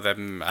man or the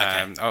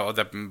or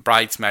the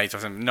bridesmaid,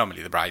 or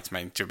normally the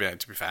bridesmaid, to be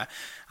fair,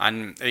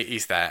 and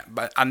it's there.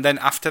 And then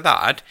after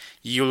that,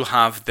 you'll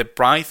have the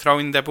bride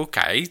throwing the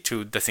bouquet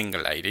to the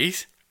single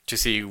ladies to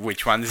see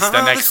which one is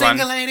the next one.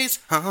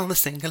 All the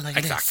single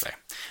ladies. Exactly.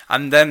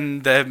 And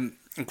then the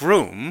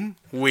groom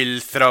will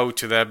throw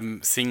to the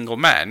single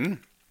men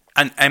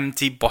an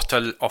empty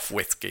bottle of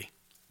whiskey.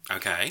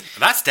 Okay,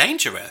 that's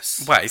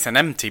dangerous. Well, it's an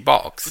empty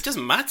box. It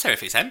doesn't matter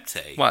if it's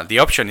empty. Well, the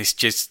option is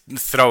just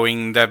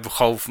throwing the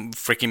whole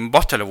freaking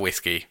bottle of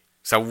whiskey.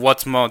 So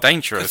what's more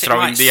dangerous,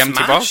 throwing the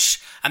empty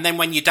box? And then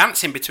when you're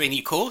dancing between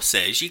your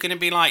courses, you're going to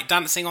be like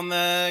dancing on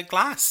the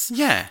glass.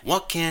 Yeah.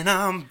 Walking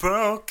on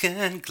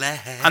broken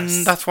glass. And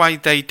that's why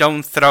they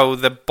don't throw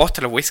the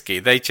bottle of whiskey.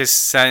 They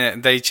just throw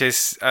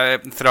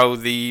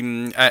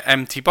the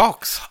empty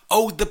box.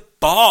 Oh, the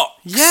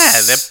box. Yeah,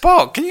 the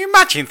box. Can you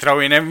imagine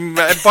throwing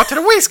a bottle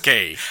of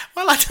whiskey?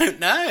 Well, I don't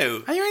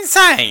know. Are you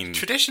insane?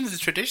 Traditions are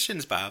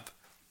traditions, Bab.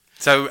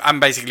 So, and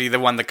basically the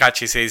one that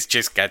catches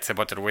just gets a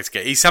bottle of whiskey.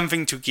 It's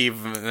something to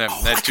give...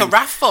 like a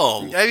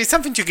raffle. It's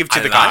something to give to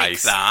the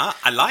guys.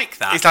 I like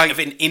that. It's like of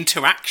an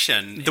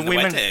interaction in the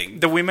wedding.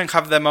 The women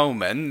have their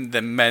moment,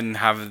 the men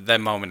have their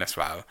moment as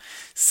well.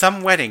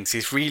 Some weddings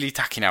is really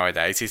tacky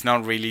nowadays. It's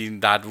not really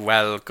that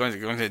well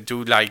going to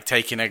do like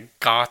taking a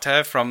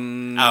garter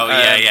from...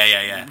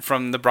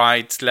 from the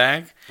bride's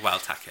leg. Well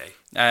tacky.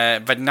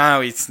 But now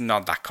it's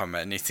not that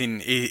common. It's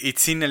in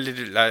a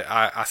little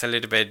as a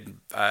little bit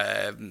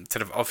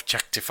sort of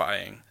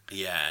objectifying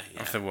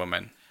of the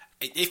woman.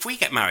 If we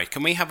get married,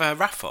 can we have a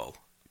raffle?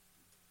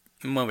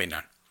 Moving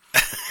on.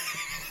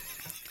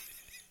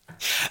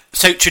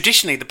 So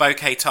traditionally, the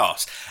bouquet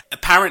toss.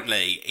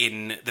 Apparently,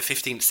 in the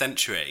 15th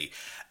century,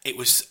 it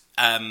was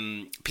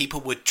people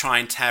would try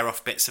and tear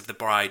off bits of the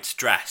bride's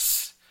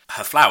dress,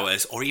 her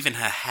flowers, or even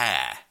her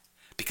hair,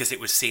 because it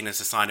was seen as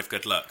a sign of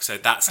good luck. So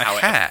that's how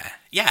hair?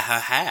 Yeah,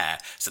 her hair.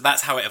 So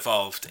that's how it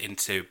evolved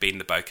into being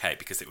the bouquet,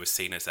 because it was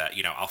seen as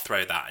I'll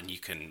throw that and you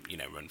can,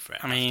 run for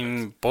it. I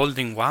mean,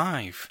 balding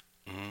wife.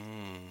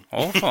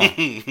 Awful.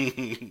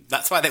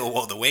 That's why they all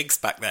wore the wigs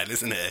back then,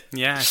 isn't it?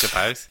 Yeah, I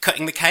suppose.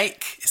 Cutting the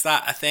cake, is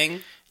that a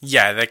thing?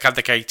 Yeah, they cut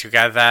the cake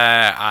together,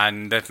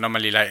 and that's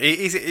normally like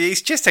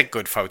it's just a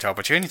good photo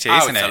opportunity,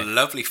 isn't it? It's a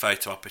lovely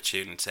photo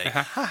opportunity.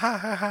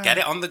 Get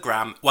it on the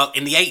gram. Well,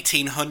 in the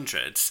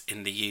 1800s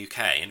in the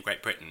UK, in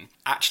Great Britain,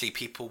 actually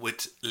people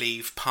would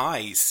leave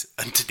pies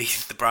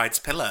underneath the bride's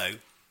pillow,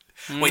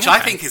 which I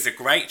think is a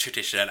great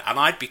tradition, and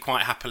I'd be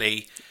quite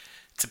happily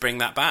to bring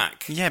that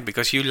back. Yeah,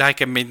 because you like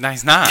a midnight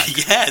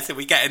snack. Yeah, so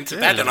we get into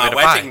bed on our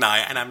wedding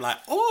night, and I'm like,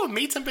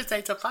 meat and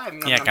potato pie.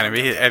 Yeah, can it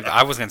be?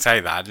 I was going to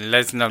say that.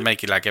 Let's not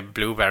make it like a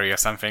blueberry or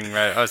something,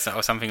 or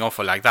something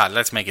awful like that.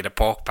 Let's make it a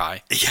pork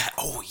pie. Yeah,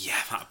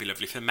 that would be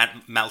lovely for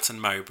Melton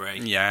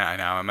Mowbray. Yeah, I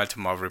know, a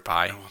Melton Mowbray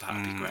pie. Oh, that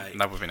would be great.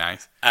 That would be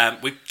nice.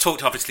 We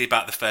talked obviously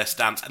about the first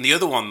dance, and the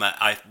other one that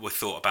I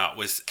thought about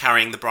was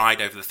carrying the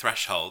bride over the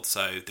threshold.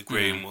 So the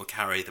groom will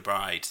carry the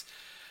bride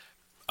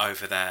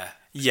over there.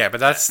 Yeah, but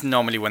that's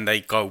normally when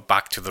they go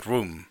back to the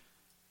room.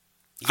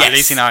 Yes. At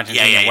least in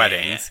Argentinian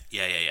weddings.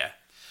 Yeah.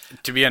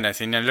 To be honest,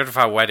 in a lot of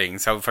our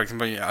weddings, so for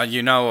example, our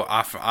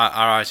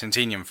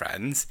Argentinian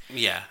friends,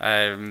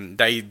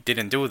 they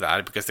didn't do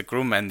that because the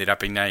groom ended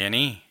up in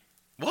A&E.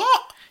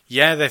 What?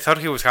 Yeah, they thought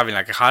he was having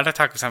like a heart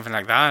attack or something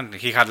like that.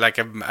 He had like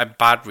a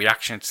bad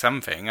reaction to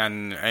something,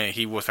 and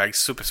he was like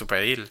super, super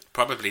ill.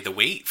 Probably the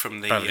wheat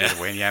from the... Probably the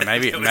wheat, yeah.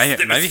 Maybe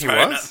he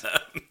was.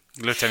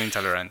 Gluten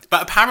intolerant.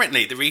 But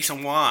apparently the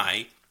reason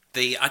why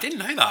I didn't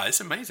know that, it's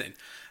amazing,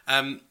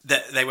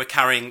 that they would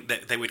carry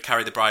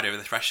the bride over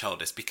the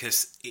threshold is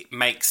because it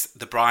makes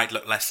the bride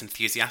look less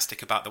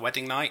enthusiastic about the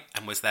wedding night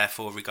and was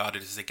therefore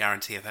regarded as a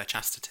guarantee of her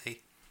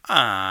chastity.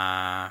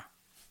 That's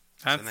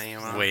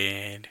so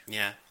weird.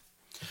 Yeah.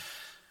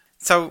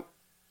 So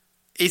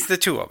it's the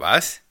two of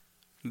us,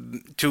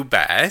 two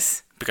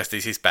bears, because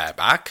this is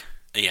bareback.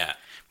 Yeah.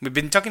 We've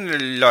been talking a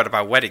lot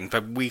about weddings,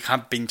 but we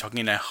have been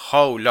talking a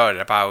whole lot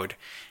about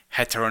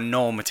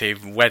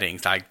heteronormative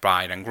weddings, like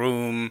bride and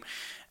groom.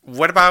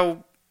 What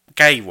about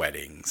gay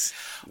weddings?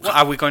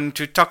 Are we going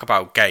to talk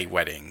about gay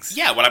weddings?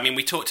 Yeah, well, I mean,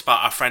 we talked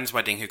about our friend's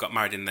wedding who got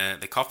married in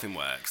the Coffin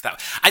Works.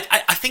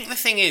 I think the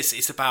thing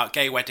is about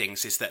gay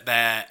weddings is that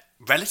they're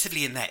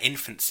relatively in their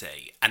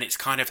infancy, and it's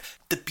kind of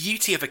the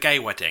beauty of a gay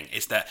wedding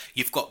is that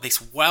you've got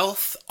this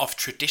wealth of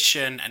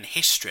tradition and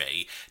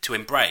history to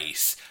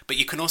embrace, but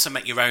you can also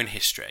make your own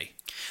history.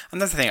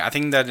 And that's the thing. I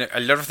think that a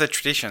lot of the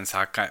traditions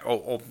are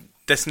or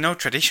there's no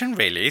tradition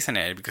really, isn't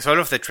it? Because all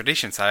of the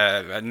traditions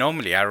are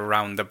normally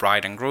around the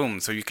bride and groom,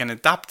 so you can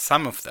adapt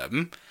some of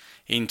them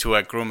into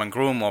a groom and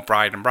groom or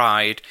bride and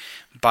bride,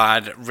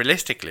 but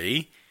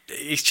realistically,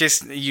 it's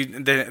just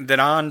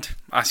there aren't,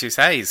 as you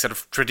say, sort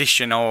of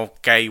traditional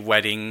gay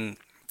wedding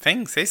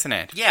things, isn't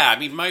it? Yeah, I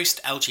mean,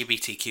 most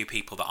LGBTQ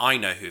people that I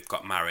know who've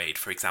got married,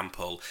 for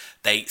example,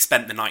 they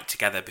spent the night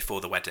together before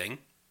the wedding,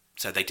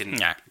 so they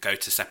didn't go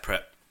to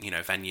separate,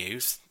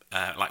 venues.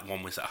 Like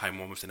one was at home,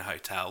 one was in a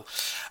hotel.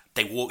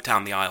 They walked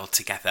down the aisle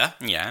together,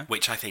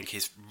 which I think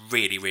is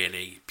really,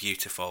 really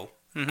beautiful.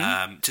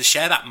 Mm-hmm. To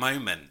share that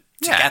moment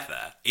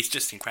together is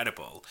just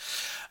incredible.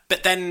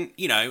 But then,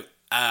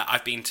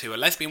 I've been to a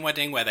lesbian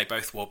wedding where they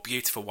both wore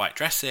beautiful white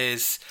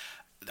dresses.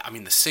 I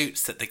mean, the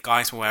suits that the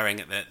guys were wearing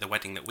at the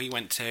wedding that we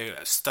went to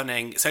are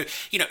stunning. So,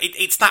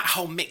 it's that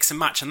whole mix and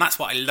match, and that's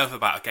what I love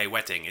about a gay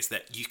wedding, is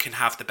that you can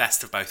have the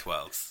best of both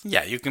worlds.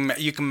 Yeah, you can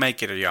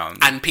make it your own.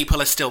 And people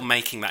are still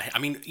making that. I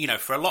mean,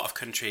 for a lot of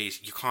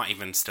countries, you can't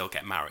even still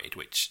get married,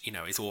 which,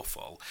 is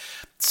awful.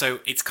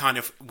 So it's kind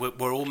of,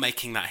 we're all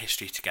making that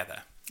history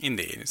together.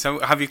 Indeed. So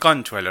have you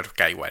gone to a lot of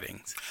gay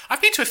weddings?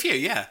 I've been to a few,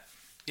 yeah.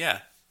 Yeah.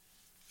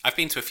 I've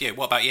been to a few.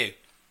 What about you?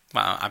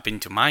 Well, I've been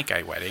to my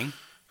gay wedding.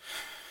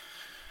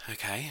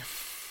 Okay.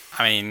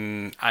 I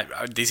mean,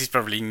 this is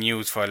probably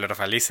news for a lot of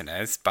our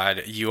listeners,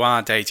 but you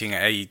are dating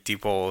a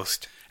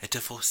divorced... A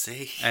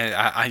divorcee.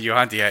 You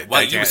are dating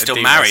well, you were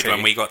still married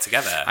when we got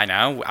together. I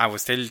know. I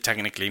was still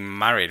technically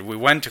married. We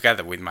went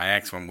together with my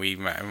ex when we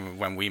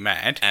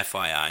met.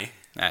 FYI.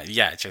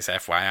 Yeah, just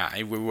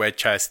FYI. We were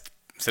just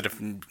sort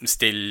of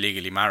still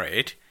legally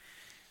married.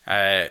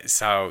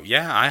 So,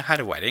 yeah, I had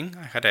a wedding.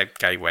 I had a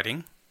gay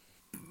wedding.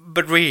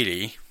 But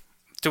really,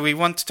 do we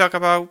want to talk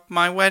about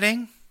my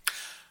wedding?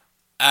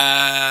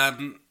 Bye!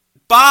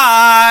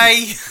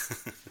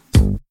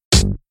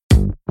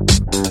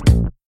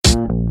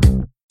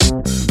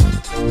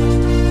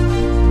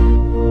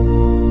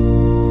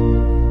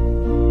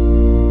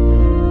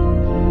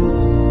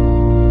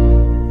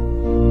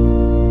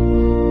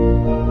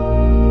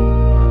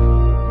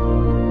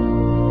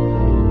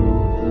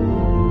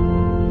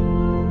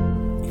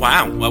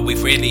 Wow, well,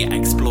 we've really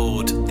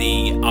explored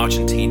the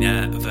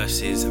Argentina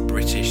versus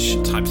British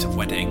types of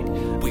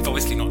wedding. We've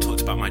obviously not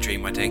talked about my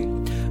dream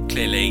wedding.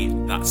 Clearly,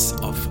 that's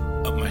of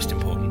utmost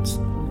importance.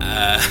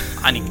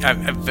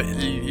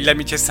 Let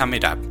me just sum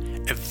it up.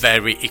 A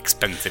very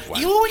expensive one.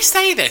 You always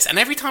say this, and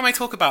every time I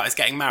talk about us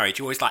getting married,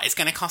 you're always like, it's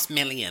going to cost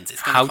millions.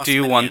 How do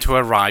you want to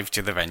arrive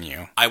to the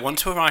venue? I want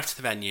to arrive to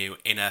the venue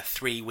in a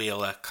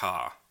three-wheeler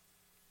car.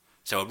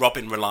 So a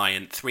Robin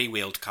Reliant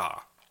three-wheeled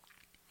car.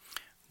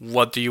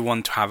 What do you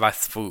want to have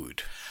as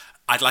food?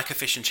 I'd like a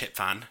fish and chip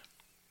van.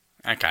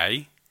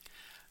 Okay.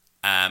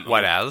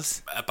 What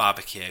else? A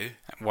barbecue.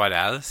 What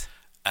else?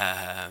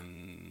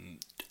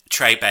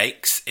 Tray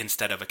bakes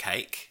instead of a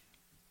cake.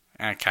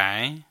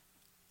 Okay.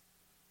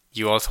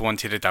 You also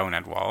wanted a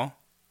donut wall.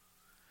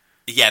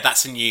 Yeah,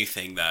 that's a new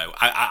thing though.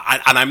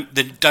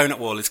 The donut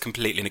wall is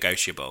completely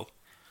negotiable.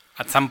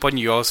 At some point,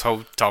 you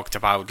also talked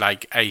about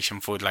like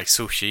Asian food, like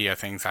sushi or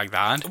things like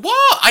that.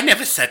 What? I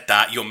never said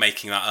that. You're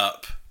making that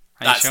up.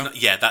 That's sure?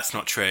 That's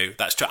not true.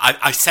 That's true.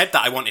 I said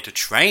that I wanted a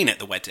train at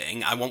the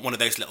wedding. I want one of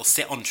those little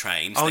sit-on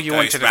trains that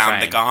goes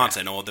around the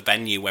garden or the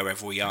venue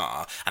wherever we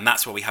are, and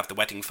that's where we have the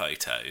wedding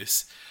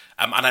photos.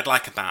 And I'd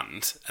like a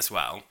band as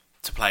well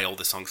to play all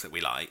the songs that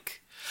we like.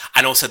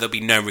 And also, there'll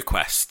be no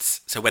requests.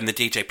 So when the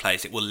DJ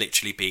plays, it will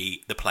literally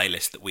be the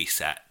playlist that we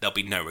set. There'll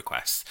be no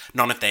requests.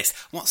 None of this.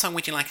 What song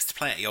would you like us to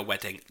play at your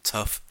wedding?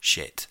 Tough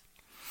shit.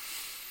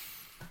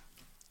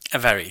 A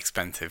very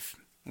expensive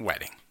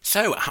wedding.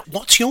 So,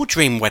 what's your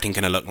dream wedding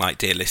going to look like,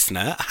 dear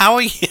listener? How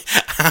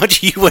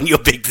do you want your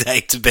big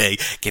day to be?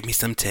 Give me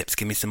some tips,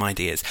 give me some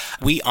ideas.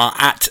 We are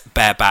at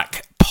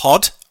Bareback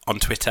Pod on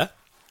Twitter.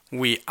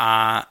 We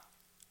are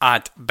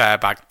at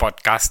Bareback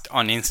Podcast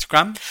on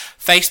Instagram.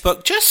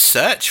 Facebook, just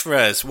search for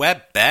us.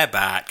 We're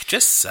Bareback.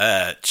 Just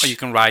search. Or you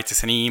can write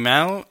us an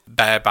email,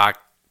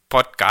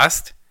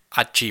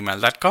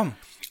 barebackpodcast@gmail.com.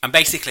 And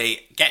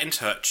basically, get in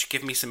touch,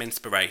 give me some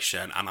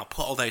inspiration, and I'll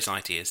put all those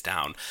ideas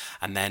down.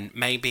 And then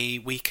maybe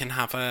we can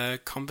have a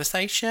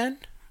conversation.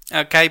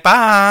 Okay,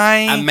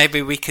 bye. And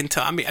maybe we can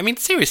talk. I mean,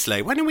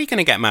 seriously, when are we going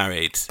to get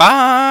married?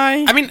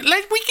 Bye. I mean,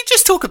 we can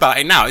just talk about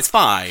it now. It's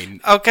fine.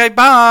 Okay,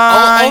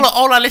 bye.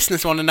 All our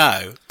listeners want to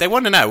know. They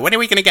want to know, when are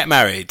we going to get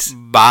married?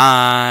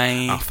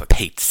 Bye. Oh, for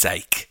Pete's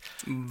sake.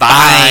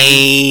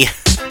 Bye.